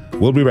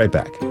 We'll be right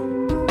back.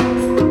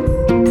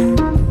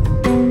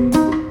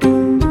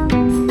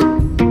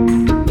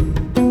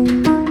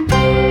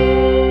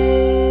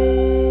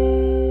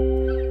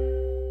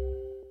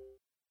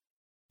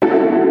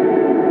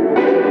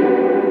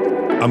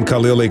 I'm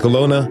Khalil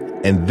Ekulona,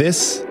 and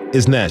this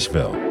is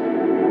Nashville.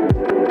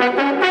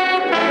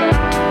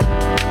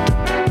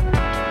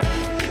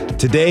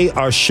 Today,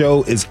 our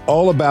show is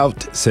all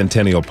about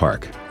Centennial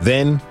Park,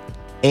 then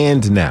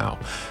and now.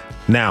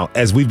 Now,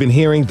 as we've been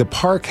hearing, the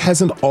park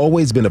hasn't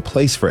always been a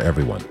place for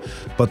everyone,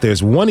 but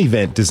there's one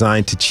event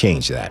designed to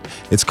change that.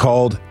 It's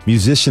called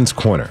Musicians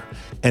Corner,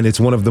 and it's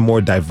one of the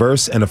more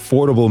diverse and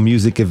affordable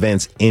music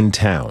events in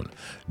town.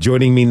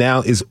 Joining me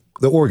now is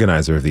the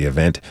organizer of the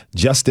event,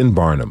 Justin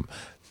Branham.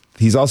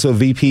 He's also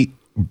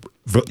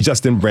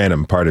Justin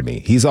Branham, pardon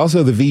me. He's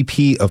also the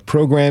VP of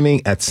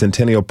Programming at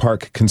Centennial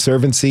Park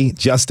Conservancy.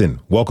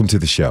 Justin, welcome to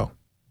the show.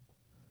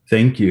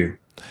 Thank you.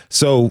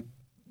 So,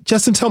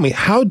 Justin, tell me,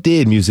 how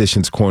did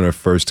Musicians Corner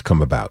first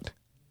come about?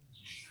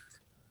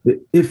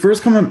 It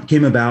first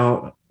came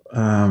about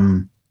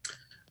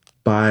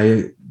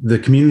by the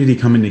community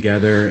coming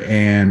together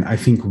and I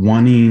think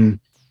wanting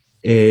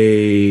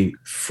a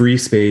free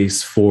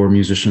space for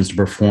musicians to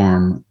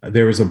perform.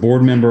 There was a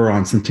board member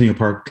on Centennial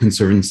Park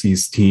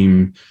Conservancy's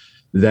team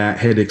that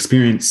had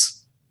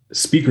experienced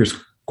Speakers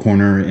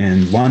Corner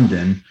in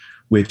London,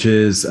 which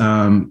is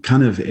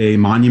kind of a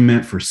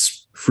monument for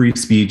free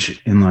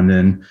speech in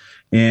London.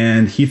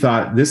 And he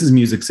thought, this is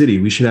Music City.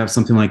 We should have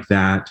something like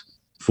that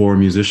for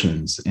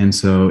musicians. And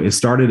so it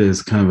started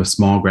as kind of a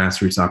small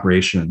grassroots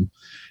operation.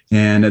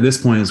 And at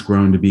this point, it's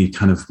grown to be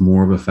kind of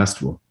more of a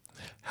festival.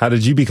 How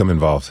did you become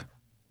involved?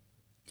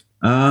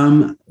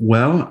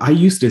 Well, I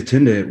used to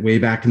attend it way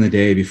back in the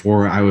day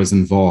before I was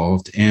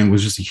involved and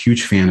was just a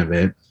huge fan of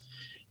it.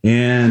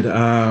 And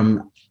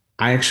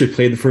I actually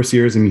played the first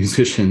year as a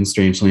musician,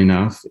 strangely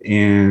enough,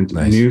 and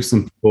knew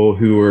some people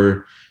who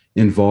were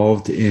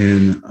involved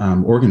in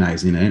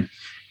organizing it.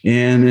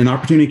 And an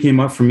opportunity came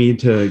up for me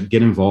to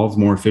get involved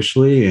more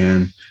officially.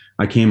 And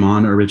I came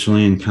on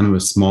originally in kind of a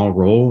small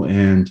role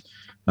and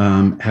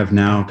have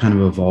now kind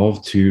of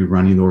evolved to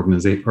running the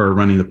organization or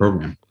running the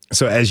program.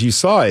 So as you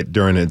saw it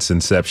during its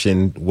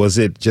inception, was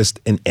it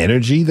just an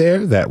energy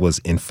there that was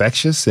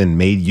infectious and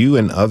made you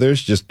and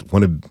others just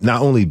want to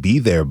not only be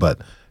there, but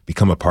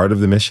become a part of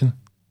the mission?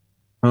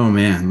 Oh,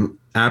 man,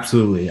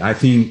 absolutely. I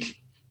think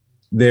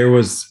there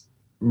was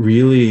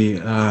really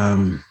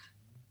an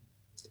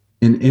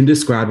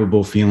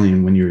indescribable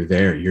feeling when you were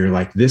there. You're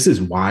like, this is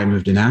why I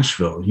moved to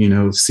Nashville. You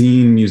know,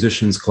 seeing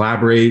musicians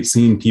collaborate,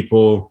 seeing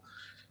people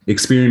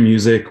experience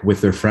music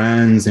with their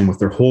friends and with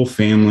their whole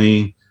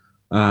family.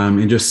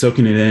 And just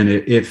soaking it in,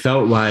 it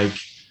felt like,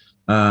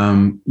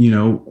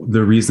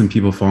 the reason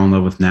people fall in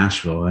love with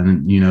Nashville.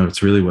 And,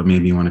 it's really what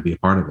made me want to be a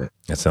part of it.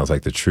 That sounds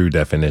like the true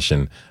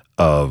definition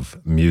of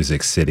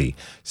Music City.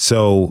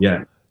 So,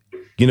 yeah.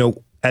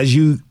 As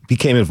you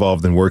became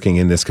involved in working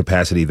in this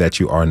capacity that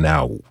you are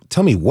now,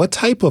 tell me, what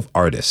type of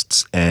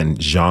artists and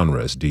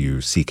genres do you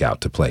seek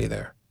out to play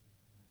there?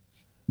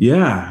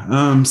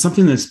 Yeah,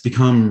 something that's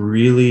become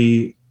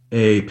really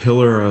a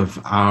pillar of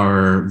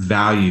our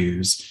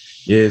values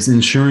is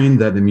ensuring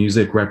that the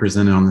music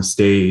represented on the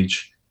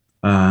stage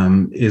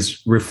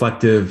is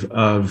reflective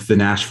of the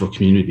Nashville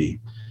community.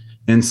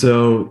 And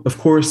so, of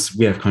course,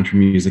 we have country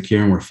music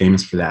here and we're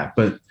famous for that,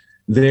 but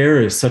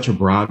there is such a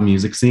broad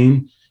music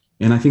scene.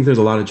 And I think there's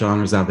a lot of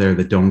genres out there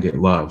that don't get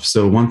love.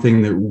 So one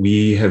thing that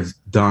we have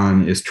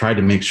done is try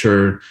to make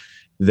sure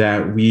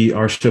that we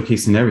are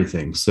showcasing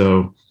everything.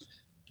 So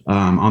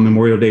on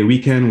Memorial Day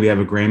weekend, we have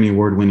a Grammy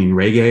Award-winning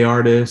reggae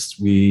artist.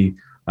 We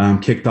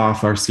kicked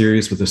off our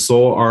series with a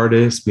soul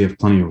artist. We have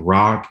plenty of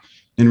rock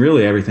and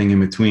really everything in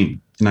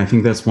between. And I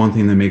think that's one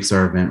thing that makes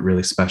our event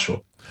really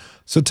special.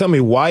 So tell me,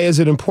 why is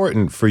it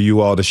important for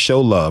you all to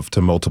show love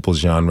to multiple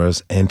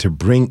genres and to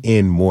bring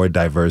in more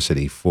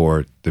diversity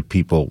for the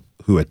people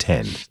who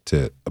attend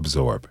to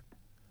absorb?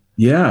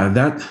 Yeah,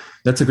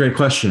 that's a great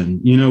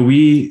question.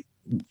 We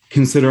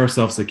consider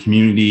ourselves a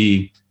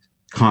community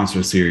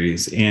concert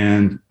series,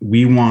 and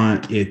we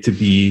want it to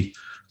be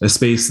a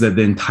space that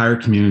the entire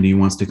community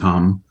wants to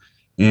come,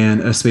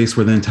 and a space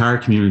where the entire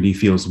community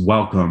feels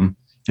welcome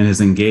and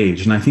is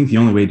engaged. And I think the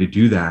only way to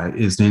do that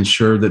is to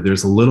ensure that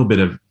there's a little bit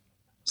of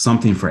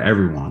something for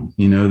everyone.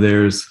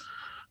 There's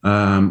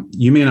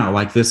you may not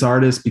like this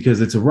artist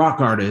because it's a rock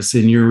artist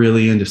and you're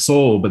really into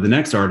soul, but the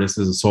next artist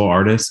is a soul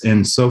artist,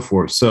 and so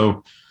forth.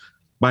 So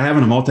by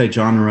having a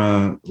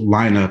multi-genre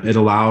lineup, it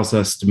allows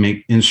us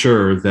to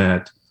ensure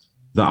that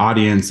the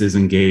audience is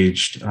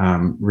engaged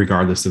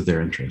regardless of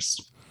their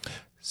interests.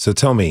 So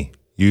tell me,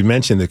 you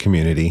mentioned the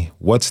community.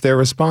 What's their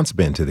response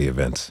been to the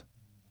events?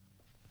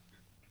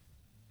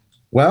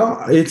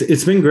 Well,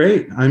 it's been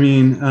great. I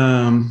mean,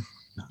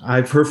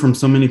 I've heard from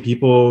so many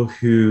people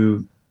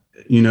who,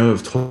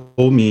 have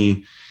told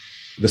me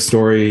the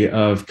story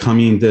of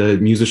coming to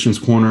Musician's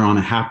Corner on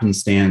a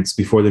happenstance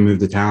before they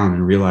moved to town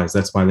and realized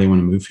that's why they want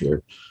to move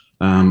here.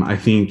 I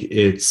think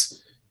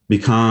it's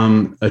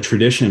become a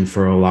tradition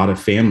for a lot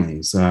of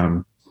families.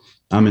 I'm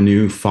a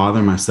new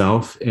father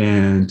myself,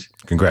 and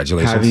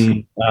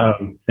congratulations.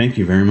 Thank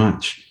you very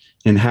much.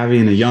 And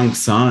having a young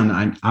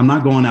son, I'm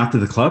not going out to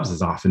the clubs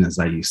as often as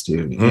I used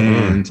to.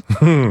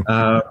 Mm-hmm.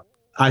 And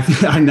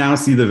I now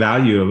see the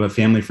value of a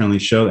family-friendly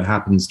show that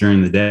happens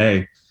during the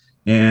day.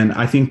 And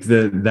I think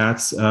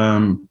that's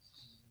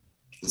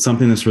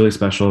something that's really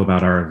special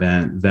about our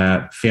event,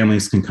 that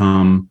families can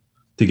come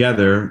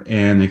together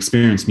and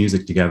experience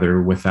music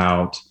together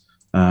without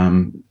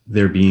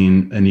there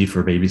being a need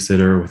for a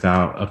babysitter,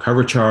 without a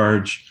cover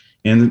charge.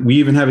 And we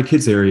even have a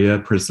kids area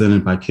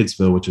presented by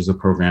Kidsville, which is a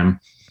program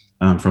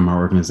from our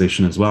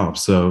organization as well.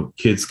 So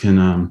kids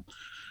can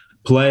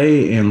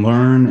play and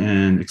learn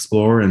and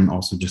explore and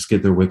also just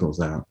get their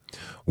wiggles out.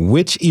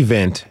 Which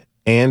event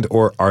and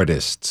or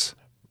artist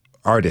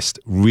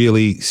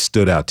really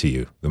stood out to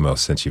you the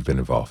most since you've been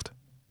involved?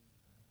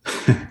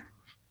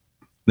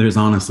 There's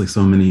honestly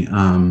so many.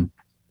 One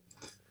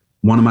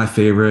of my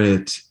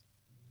favorite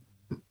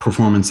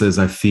performances,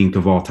 I think,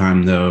 of all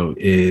time, though,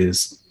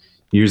 is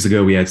years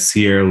ago we had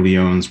Sierra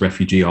Leone's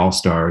Refugee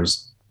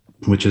All-Stars,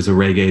 which is a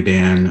reggae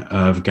band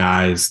of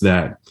guys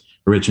that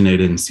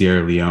originated in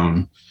Sierra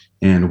Leone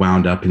and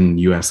wound up in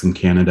the US and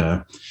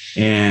Canada.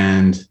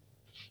 And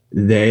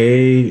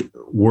they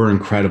were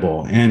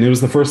incredible. And it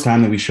was the first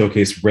time that we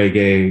showcased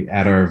reggae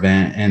at our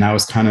event. And I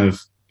was kind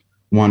of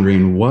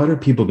wondering, what are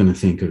people going to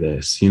think of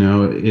this?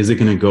 Is it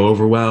going to go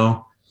over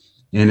well?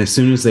 And as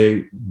soon as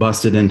they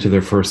busted into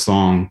their first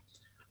song,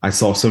 I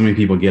saw so many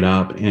people get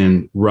up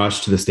and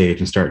rush to the stage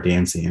and start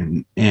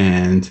dancing.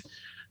 And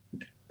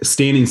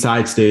standing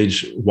side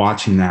stage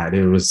watching that,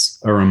 it was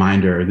a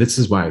reminder, this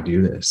is why I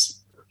do this.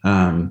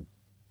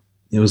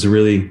 It was a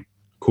really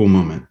cool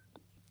moment.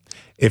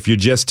 If you're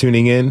just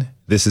tuning in,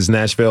 this is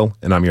Nashville,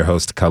 and I'm your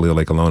host, Khalil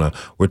Ekulona.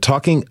 We're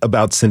talking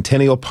about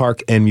Centennial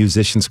Park and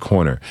Musician's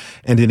Corner,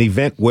 and an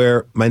event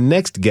where my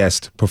next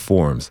guest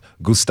performs.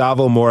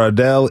 Gustavo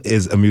Moradel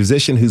is a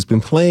musician who's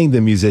been playing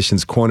the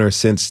Musician's Corner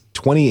since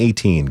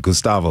 2018.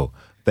 Gustavo,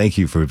 thank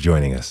you for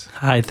joining us.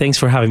 Hi, thanks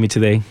for having me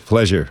today.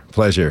 Pleasure.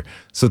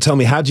 So tell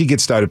me, how'd you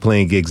get started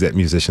playing gigs at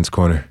Musician's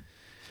Corner?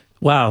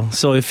 Wow.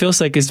 So it feels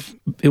like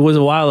it was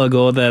a while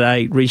ago that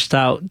I reached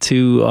out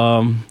to,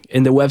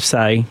 in the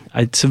website,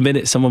 I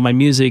submitted some of my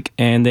music,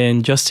 and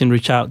then Justin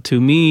reached out to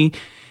me,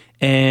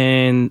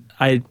 and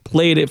I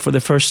played it for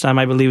the first time,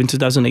 I believe, in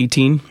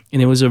 2018.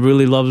 And it was a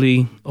really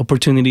lovely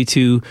opportunity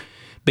to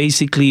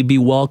basically be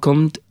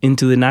welcomed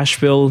into the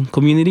Nashville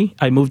community.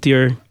 I moved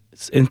here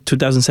in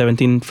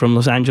 2017 from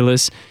Los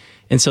Angeles.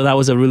 And so that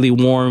was a really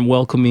warm,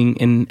 welcoming,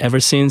 and ever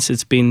since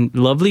it's been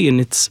lovely,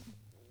 and it's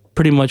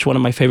pretty much one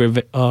of my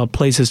favorite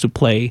places to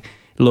play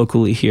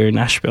locally here in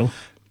Nashville.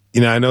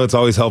 I know it's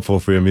always helpful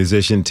for a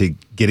musician to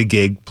get a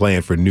gig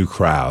playing for new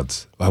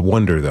crowds. I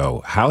wonder,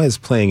 though, how has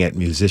playing at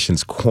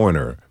Musician's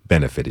Corner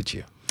benefited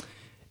you?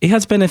 It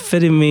has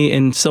benefited me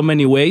in so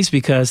many ways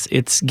because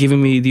it's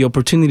given me the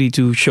opportunity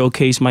to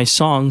showcase my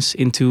songs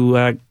into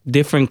a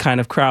different kind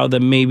of crowd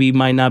that maybe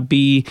might not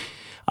be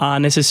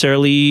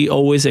necessarily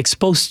always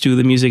exposed to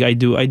the music I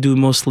do. I do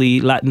mostly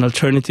Latin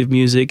alternative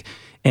music,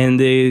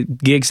 and the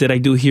gigs that I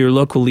do here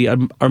locally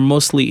are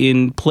mostly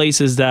in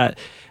places that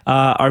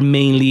are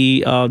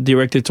mainly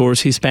directed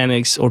towards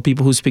Hispanics or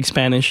people who speak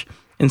Spanish.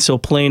 And so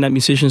playing at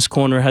Musician's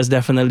Corner has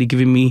definitely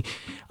given me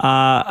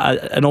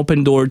an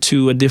open door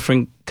to a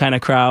different kind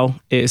of crowd,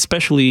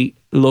 especially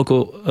a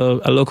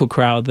local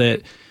crowd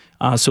that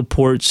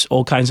supports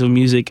all kinds of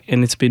music,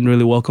 and it's been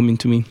really welcoming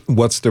to me.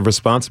 What's the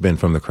response been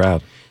from the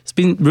crowd? It's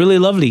been really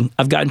lovely.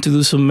 I've gotten to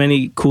do so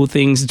many cool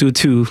things due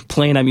to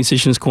playing at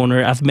Musician's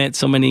Corner. I've met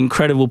so many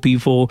incredible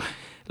people.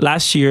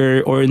 Last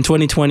year, or in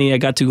 2020, I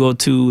got to go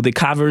to the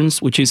Caverns,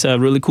 which is a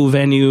really cool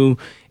venue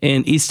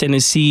in East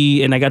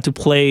Tennessee, and I got to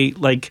play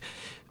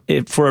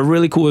for a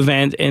really cool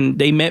event, and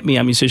they met me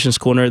at Musicians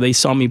Corner. They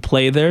saw me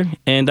play there,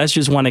 and that's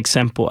just one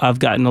example. I've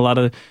gotten a lot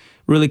of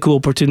really cool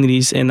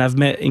opportunities, and I've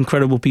met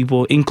incredible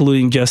people,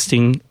 including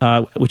Justin,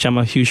 which I'm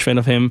a huge fan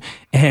of him.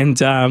 And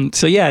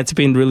so, yeah, it's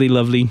been really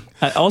lovely.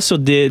 I also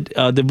did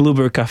the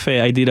Bluebird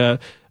Cafe. I did a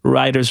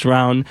writer's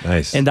round.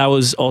 Nice. And that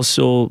was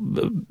also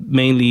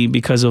mainly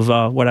because of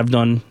what I've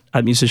done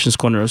at Musicians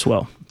Corner as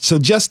well. So,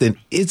 Justin,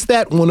 is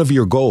that one of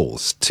your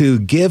goals, to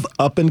give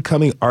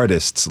up-and-coming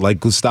artists like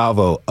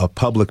Gustavo a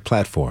public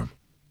platform?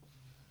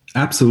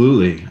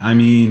 Absolutely. I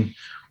mean,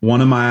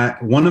 one of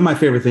my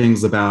favorite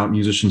things about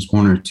Musicians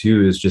Corner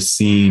too is just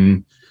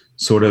seeing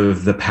sort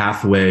of the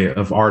pathway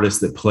of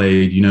artists that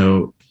played, you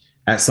know,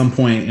 at some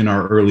point in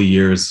our early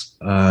years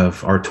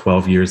of our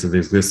 12 years of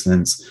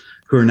existence,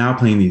 who are now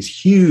playing these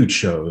huge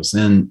shows.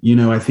 And, you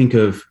know, I think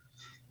of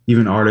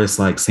even artists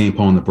like St.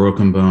 Paul and the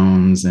Broken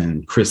Bones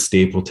and Chris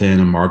Stapleton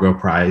and Margot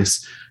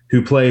Price,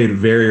 who played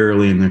very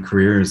early in their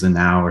careers and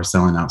now are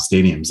selling out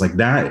stadiums. Like,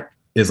 that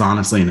is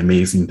honestly an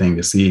amazing thing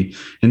to see,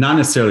 and not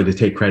necessarily to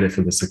take credit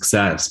for the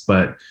success,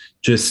 but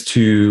just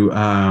to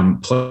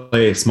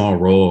play a small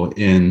role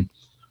in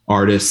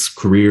artists'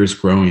 careers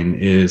growing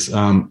is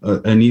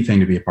a neat thing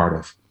to be a part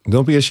of.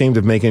 Don't be ashamed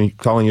of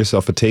calling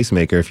yourself a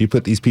tastemaker. If you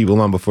put these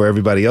people on before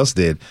everybody else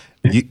did,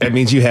 that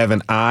means you have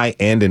an eye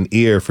and an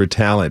ear for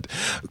talent.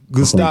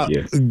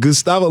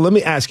 Gustavo, let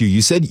me ask you,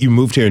 you said you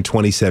moved here in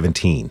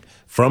 2017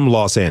 from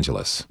Los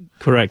Angeles.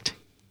 Correct.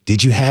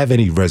 Did you have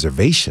any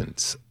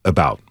reservations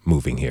about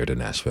moving here to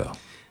Nashville?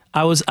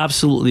 I was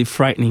absolutely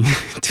frightening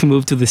to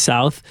move to the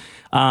South,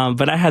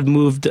 but I had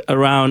moved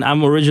around.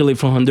 I'm originally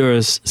from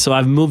Honduras, so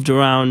I've moved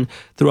around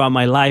throughout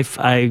my life.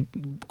 I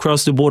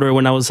crossed the border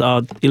when I was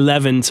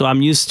 11, so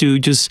I'm used to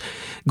just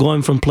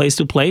going from place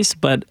to place.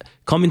 But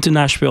coming to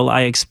Nashville,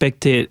 I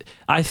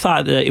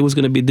thought that it was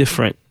going to be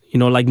different. You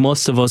know, like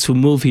most of us who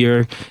move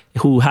here,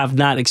 who have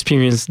not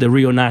experienced the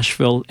real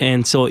Nashville.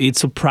 And so it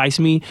surprised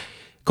me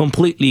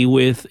completely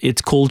with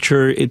its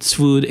culture, its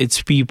food,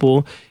 its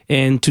people,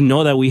 and to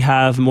know that we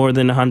have more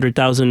than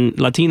 100,000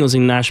 Latinos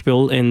in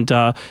Nashville, and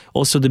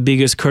also the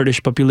biggest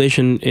Kurdish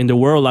population in the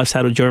world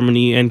outside of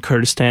Germany and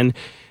Kurdistan.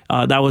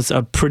 That was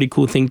a pretty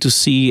cool thing to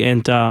see,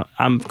 and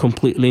I'm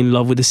completely in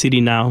love with the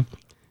city now.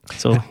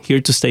 So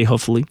here to stay,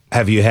 hopefully.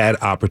 Have you had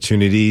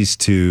opportunities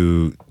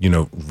to, you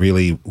know,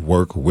 really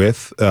work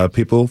with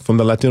people from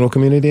the Latino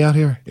community out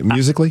here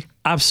musically?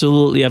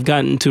 Absolutely. I've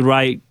gotten to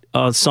write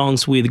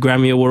songs with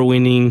Grammy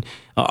Award-winning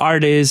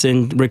artists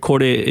and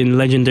recorded in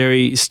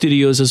legendary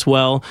studios as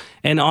well.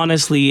 And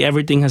honestly,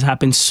 everything has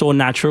happened so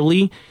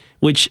naturally,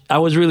 which I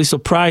was really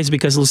surprised,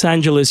 because Los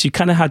Angeles, you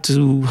kind of had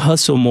to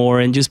hustle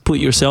more and just put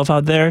yourself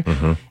out there.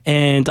 Mm-hmm.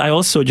 And I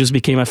also just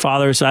became a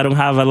father, so I don't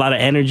have a lot of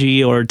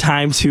energy or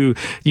time to,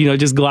 you know,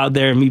 just go out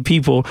there and meet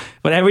people.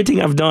 But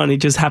everything I've done, it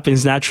just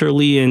happens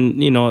naturally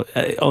and, you know,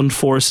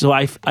 unforced. So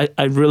I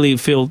really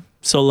feel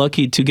so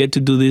lucky to get to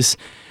do this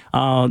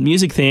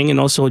music thing, and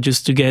also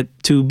just to get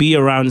to be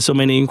around so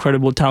many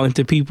incredible,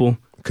 talented people.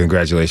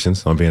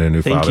 Congratulations on being a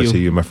new father to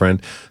you, my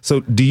friend. So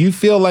do you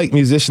feel like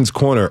Musicians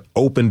Corner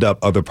opened up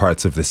other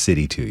parts of the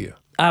city to you?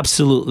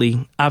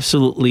 Absolutely.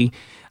 Absolutely.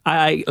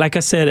 Like I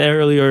said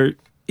earlier,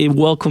 it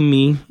welcomed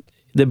me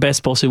the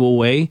best possible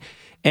way.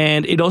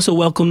 And it also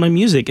welcomed my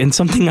music. And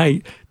something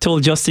I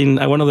told Justin,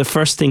 one of the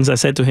first things I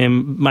said to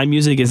him, my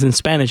music is in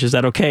Spanish, is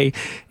that okay?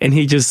 And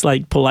he just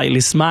like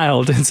politely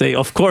smiled and say,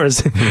 of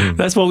course,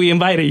 that's what we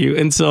invited you.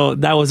 And so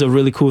that was a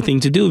really cool thing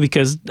to do,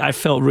 because I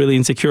felt really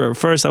insecure. At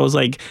first, I was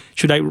like,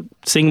 should I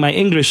sing my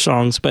English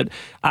songs? But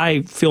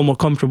I feel more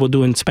comfortable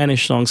doing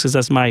Spanish songs because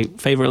that's my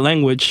favorite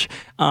language.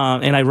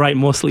 And I write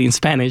mostly in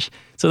Spanish.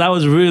 So that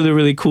was really,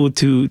 really cool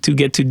to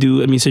get to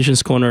do a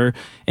Musician's Corner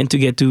and to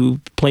get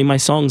to play my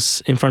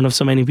songs in front of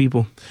so many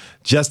people.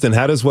 Justin,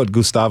 how does what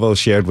Gustavo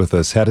shared with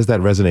us, how does that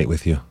resonate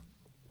with you?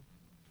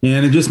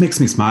 And it just makes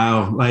me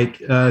smile. Like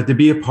to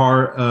be a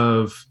part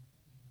of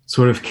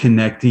sort of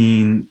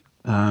connecting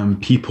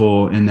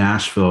people in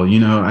Nashville, you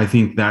know, I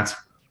think that's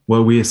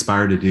what we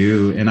aspire to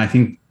do. And I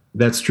think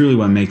that's truly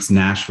what makes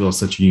Nashville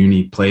such a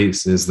unique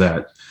place, is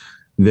that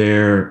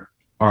there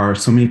are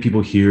so many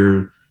people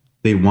here.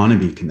 They want to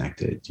be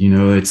connected. You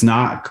know, it's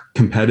not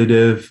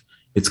competitive,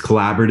 it's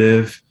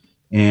collaborative.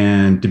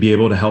 And to be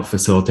able to help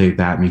facilitate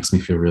that makes me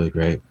feel really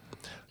great.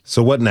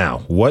 So what now?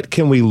 What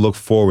can we look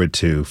forward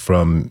to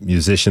from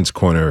Musicians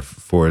Corner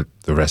for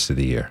the rest of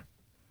the year?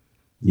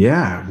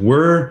 Yeah,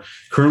 we're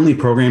currently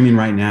programming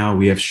right now.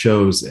 We have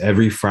shows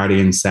every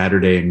Friday and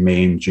Saturday in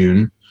May and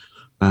June.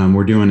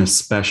 We're doing a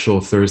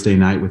special Thursday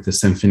night with the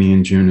Symphony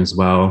in June as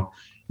well.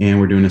 And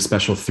we're doing a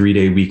special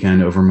 3-day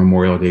weekend over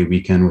Memorial Day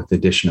weekend with the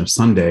addition of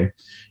Sunday.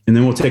 And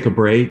then we'll take a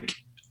break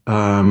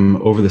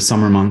over the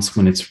summer months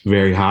when it's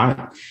very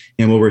hot.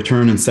 And we'll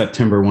return in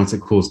September once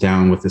it cools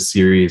down with a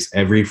series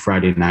every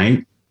Friday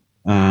night.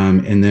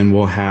 And then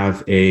we'll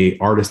have a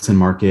artisan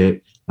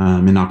market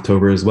in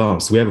October as well.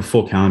 So we have a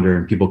full calendar,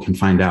 and people can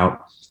find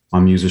out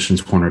on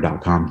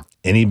musicianscorner.com.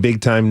 Any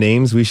big time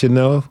names we should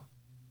know of?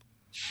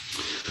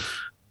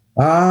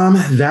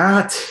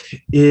 That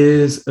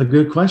is a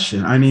good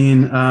question. I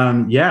mean,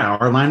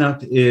 our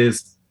lineup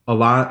is a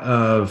lot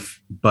of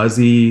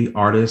buzzy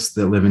artists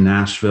that live in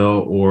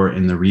Nashville or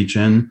in the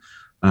region.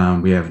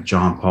 We have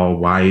John Paul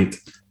White,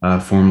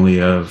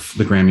 formerly of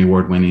the Grammy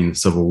Award-winning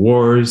Civil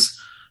Wars.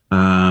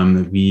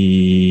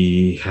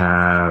 We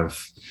have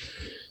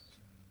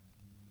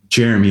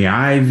Jeremy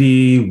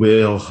Ivy,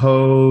 Will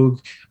Hogue.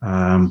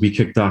 We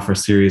kicked off our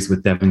series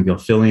with Devin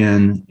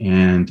Gilfillian,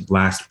 and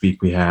last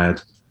week we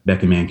had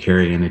Becca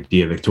Mancari and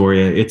Adia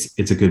Victoria.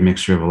 It's a good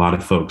mixture of a lot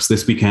of folks.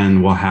 This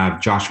weekend we'll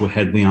have Joshua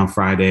Headley on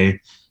Friday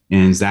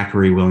and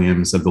Zachary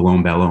Williams of the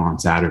Lone Bellow on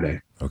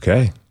Saturday.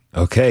 Okay.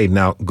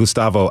 Now,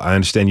 Gustavo, I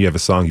understand you have a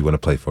song you want to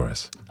play for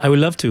us. I would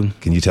love to.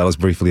 Can you tell us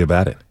briefly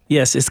about it?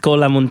 Yes, it's called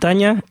La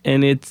Montaña,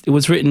 and it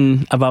was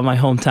written about my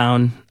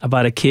hometown,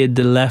 about a kid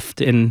that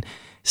left and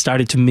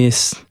started to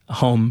miss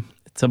home.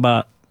 It's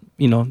about,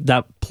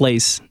 that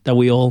place that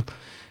we all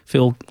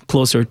feel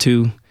closer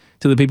to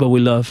the people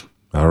we love.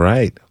 All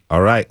right.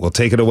 Well,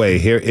 take it away.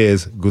 Here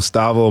is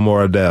Gustavo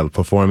Moradel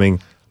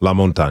performing La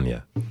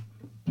Montaña.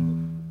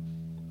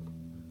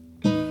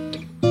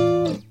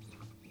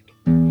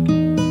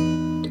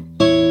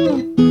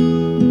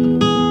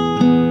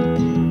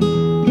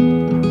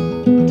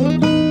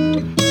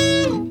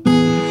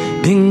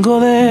 Vengo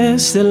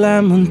desde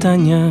la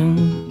montaña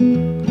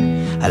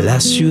a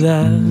la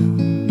ciudad,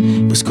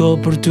 busco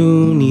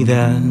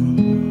oportunidad.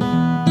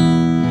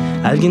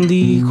 Alguien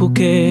dijo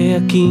que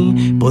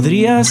aquí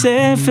podría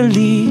ser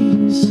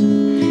feliz,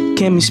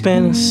 que mis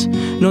penas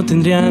no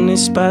tendrían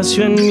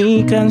espacio en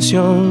mi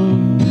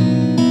canción.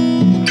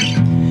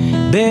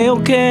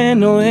 Veo que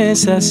no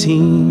es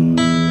así,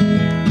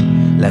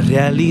 la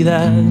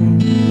realidad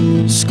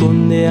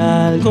esconde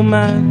algo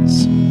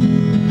más.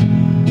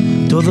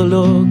 Todo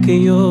lo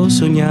que yo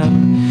soñaba,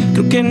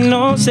 creo que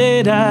no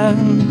será.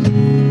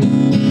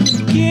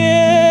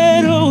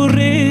 Quiero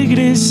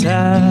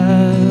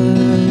regresar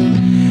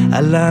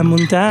a la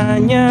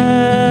montaña,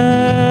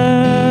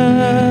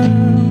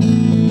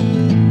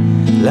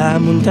 la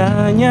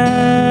montaña,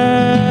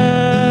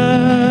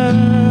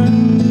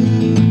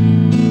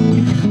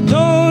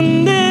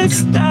 ¿dónde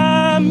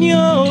está mi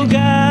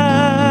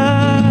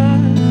hogar?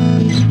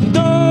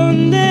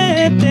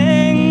 ¿Dónde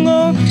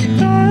tengo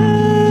paz?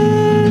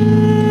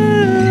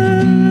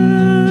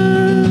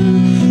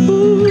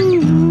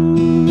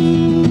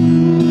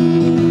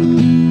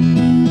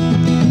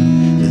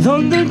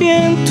 Donde el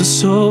viento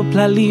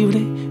sopla libre,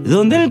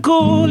 donde el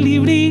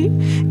colibrí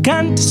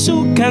canta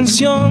su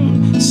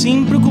canción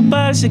sin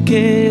preocuparse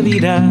qué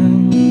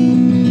dirán,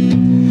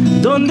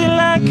 donde el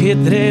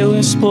ajetreo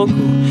es poco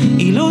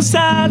y los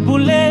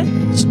árboles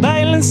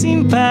bailan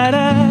sin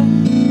parar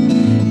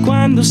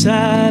cuando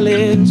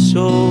sale el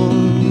sol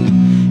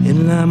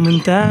en la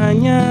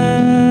montaña,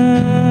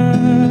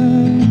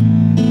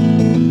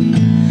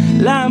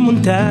 la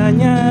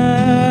montaña.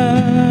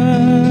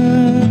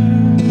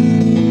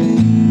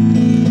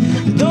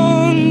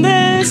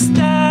 ¿Dónde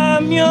está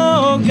mi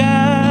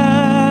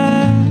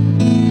hogar?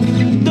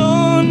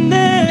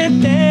 ¿Dónde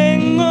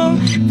tengo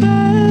paz?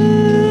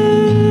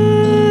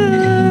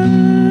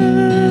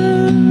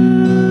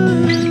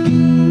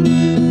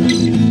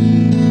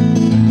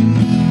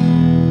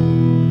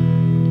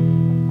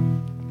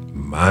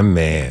 My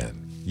man.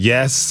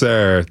 Yes,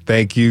 sir.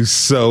 Thank you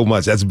so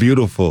much. That's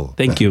beautiful.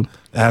 Thank you.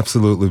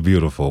 Absolutely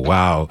beautiful.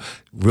 Wow.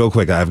 Real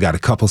quick, I've got a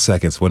couple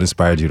seconds. What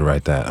inspired you to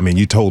write that? I mean,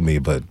 you told me,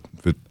 but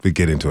we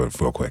get into it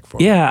real quick.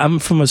 Yeah, I'm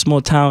from a small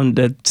town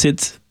that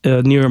sits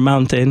near a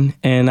mountain.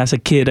 And as a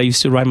kid, I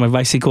used to ride my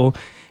bicycle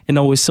and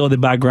always saw the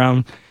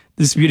background,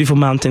 this beautiful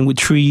mountain with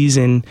trees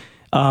and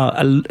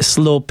a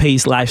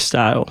slow-paced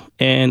lifestyle.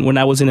 And when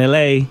I was in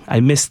LA,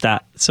 I missed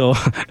that. So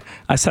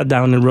I sat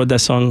down and wrote that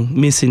song,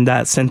 missing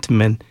that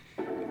sentiment.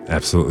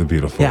 Absolutely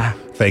beautiful. Yeah.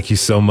 Thank you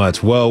so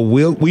much. Well,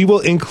 we will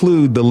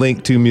include the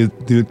link to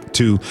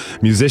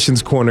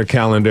Musicians Corner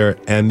calendar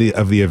and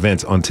of the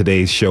events on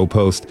today's show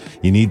post.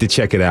 You need to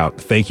check it out.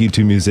 Thank you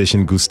to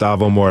musician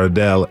Gustavo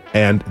Moradel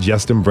and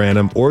Justin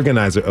Branham,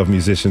 organizer of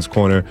Musicians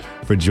Corner,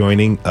 for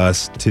joining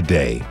us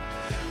today.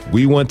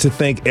 We want to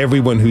thank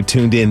everyone who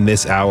tuned in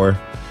this hour.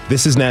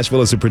 This is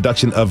Nashville is a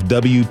production of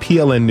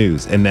WPLN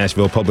News and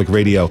Nashville Public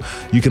Radio.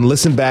 You can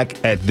listen back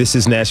at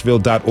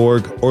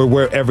thisisnashville.org or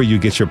wherever you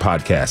get your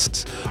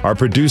podcasts. Our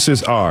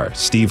producers are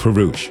Steve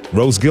Harouche,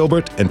 Rose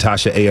Gilbert, and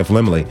Tasha A.F.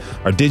 Limley.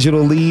 Our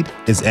digital lead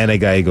is Anna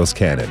Gallegos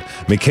Cannon.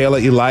 Michaela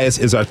Elias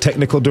is our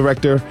technical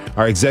director.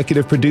 Our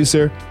executive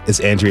producer is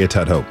Andrea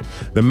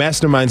Tudhope. The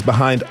masterminds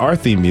behind our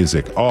theme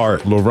music are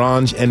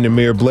Larange and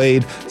Namir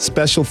Blade.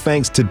 Special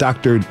thanks to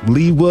Dr.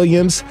 Lee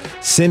Williams,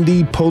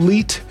 Cindy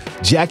Polite,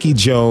 Jackie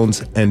Jones,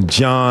 and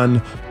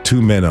John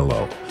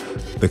Tumenelo.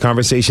 The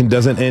conversation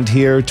doesn't end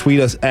here.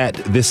 Tweet us at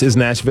This Is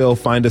Nashville.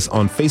 Find us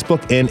on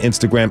Facebook and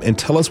Instagram and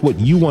tell us what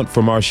you want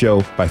from our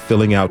show by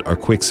filling out our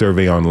quick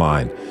survey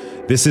online.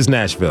 This is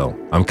Nashville.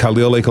 I'm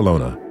Khalil A.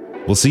 Colonna.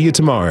 We'll see you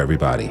tomorrow,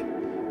 everybody.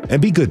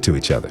 And be good to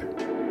each other.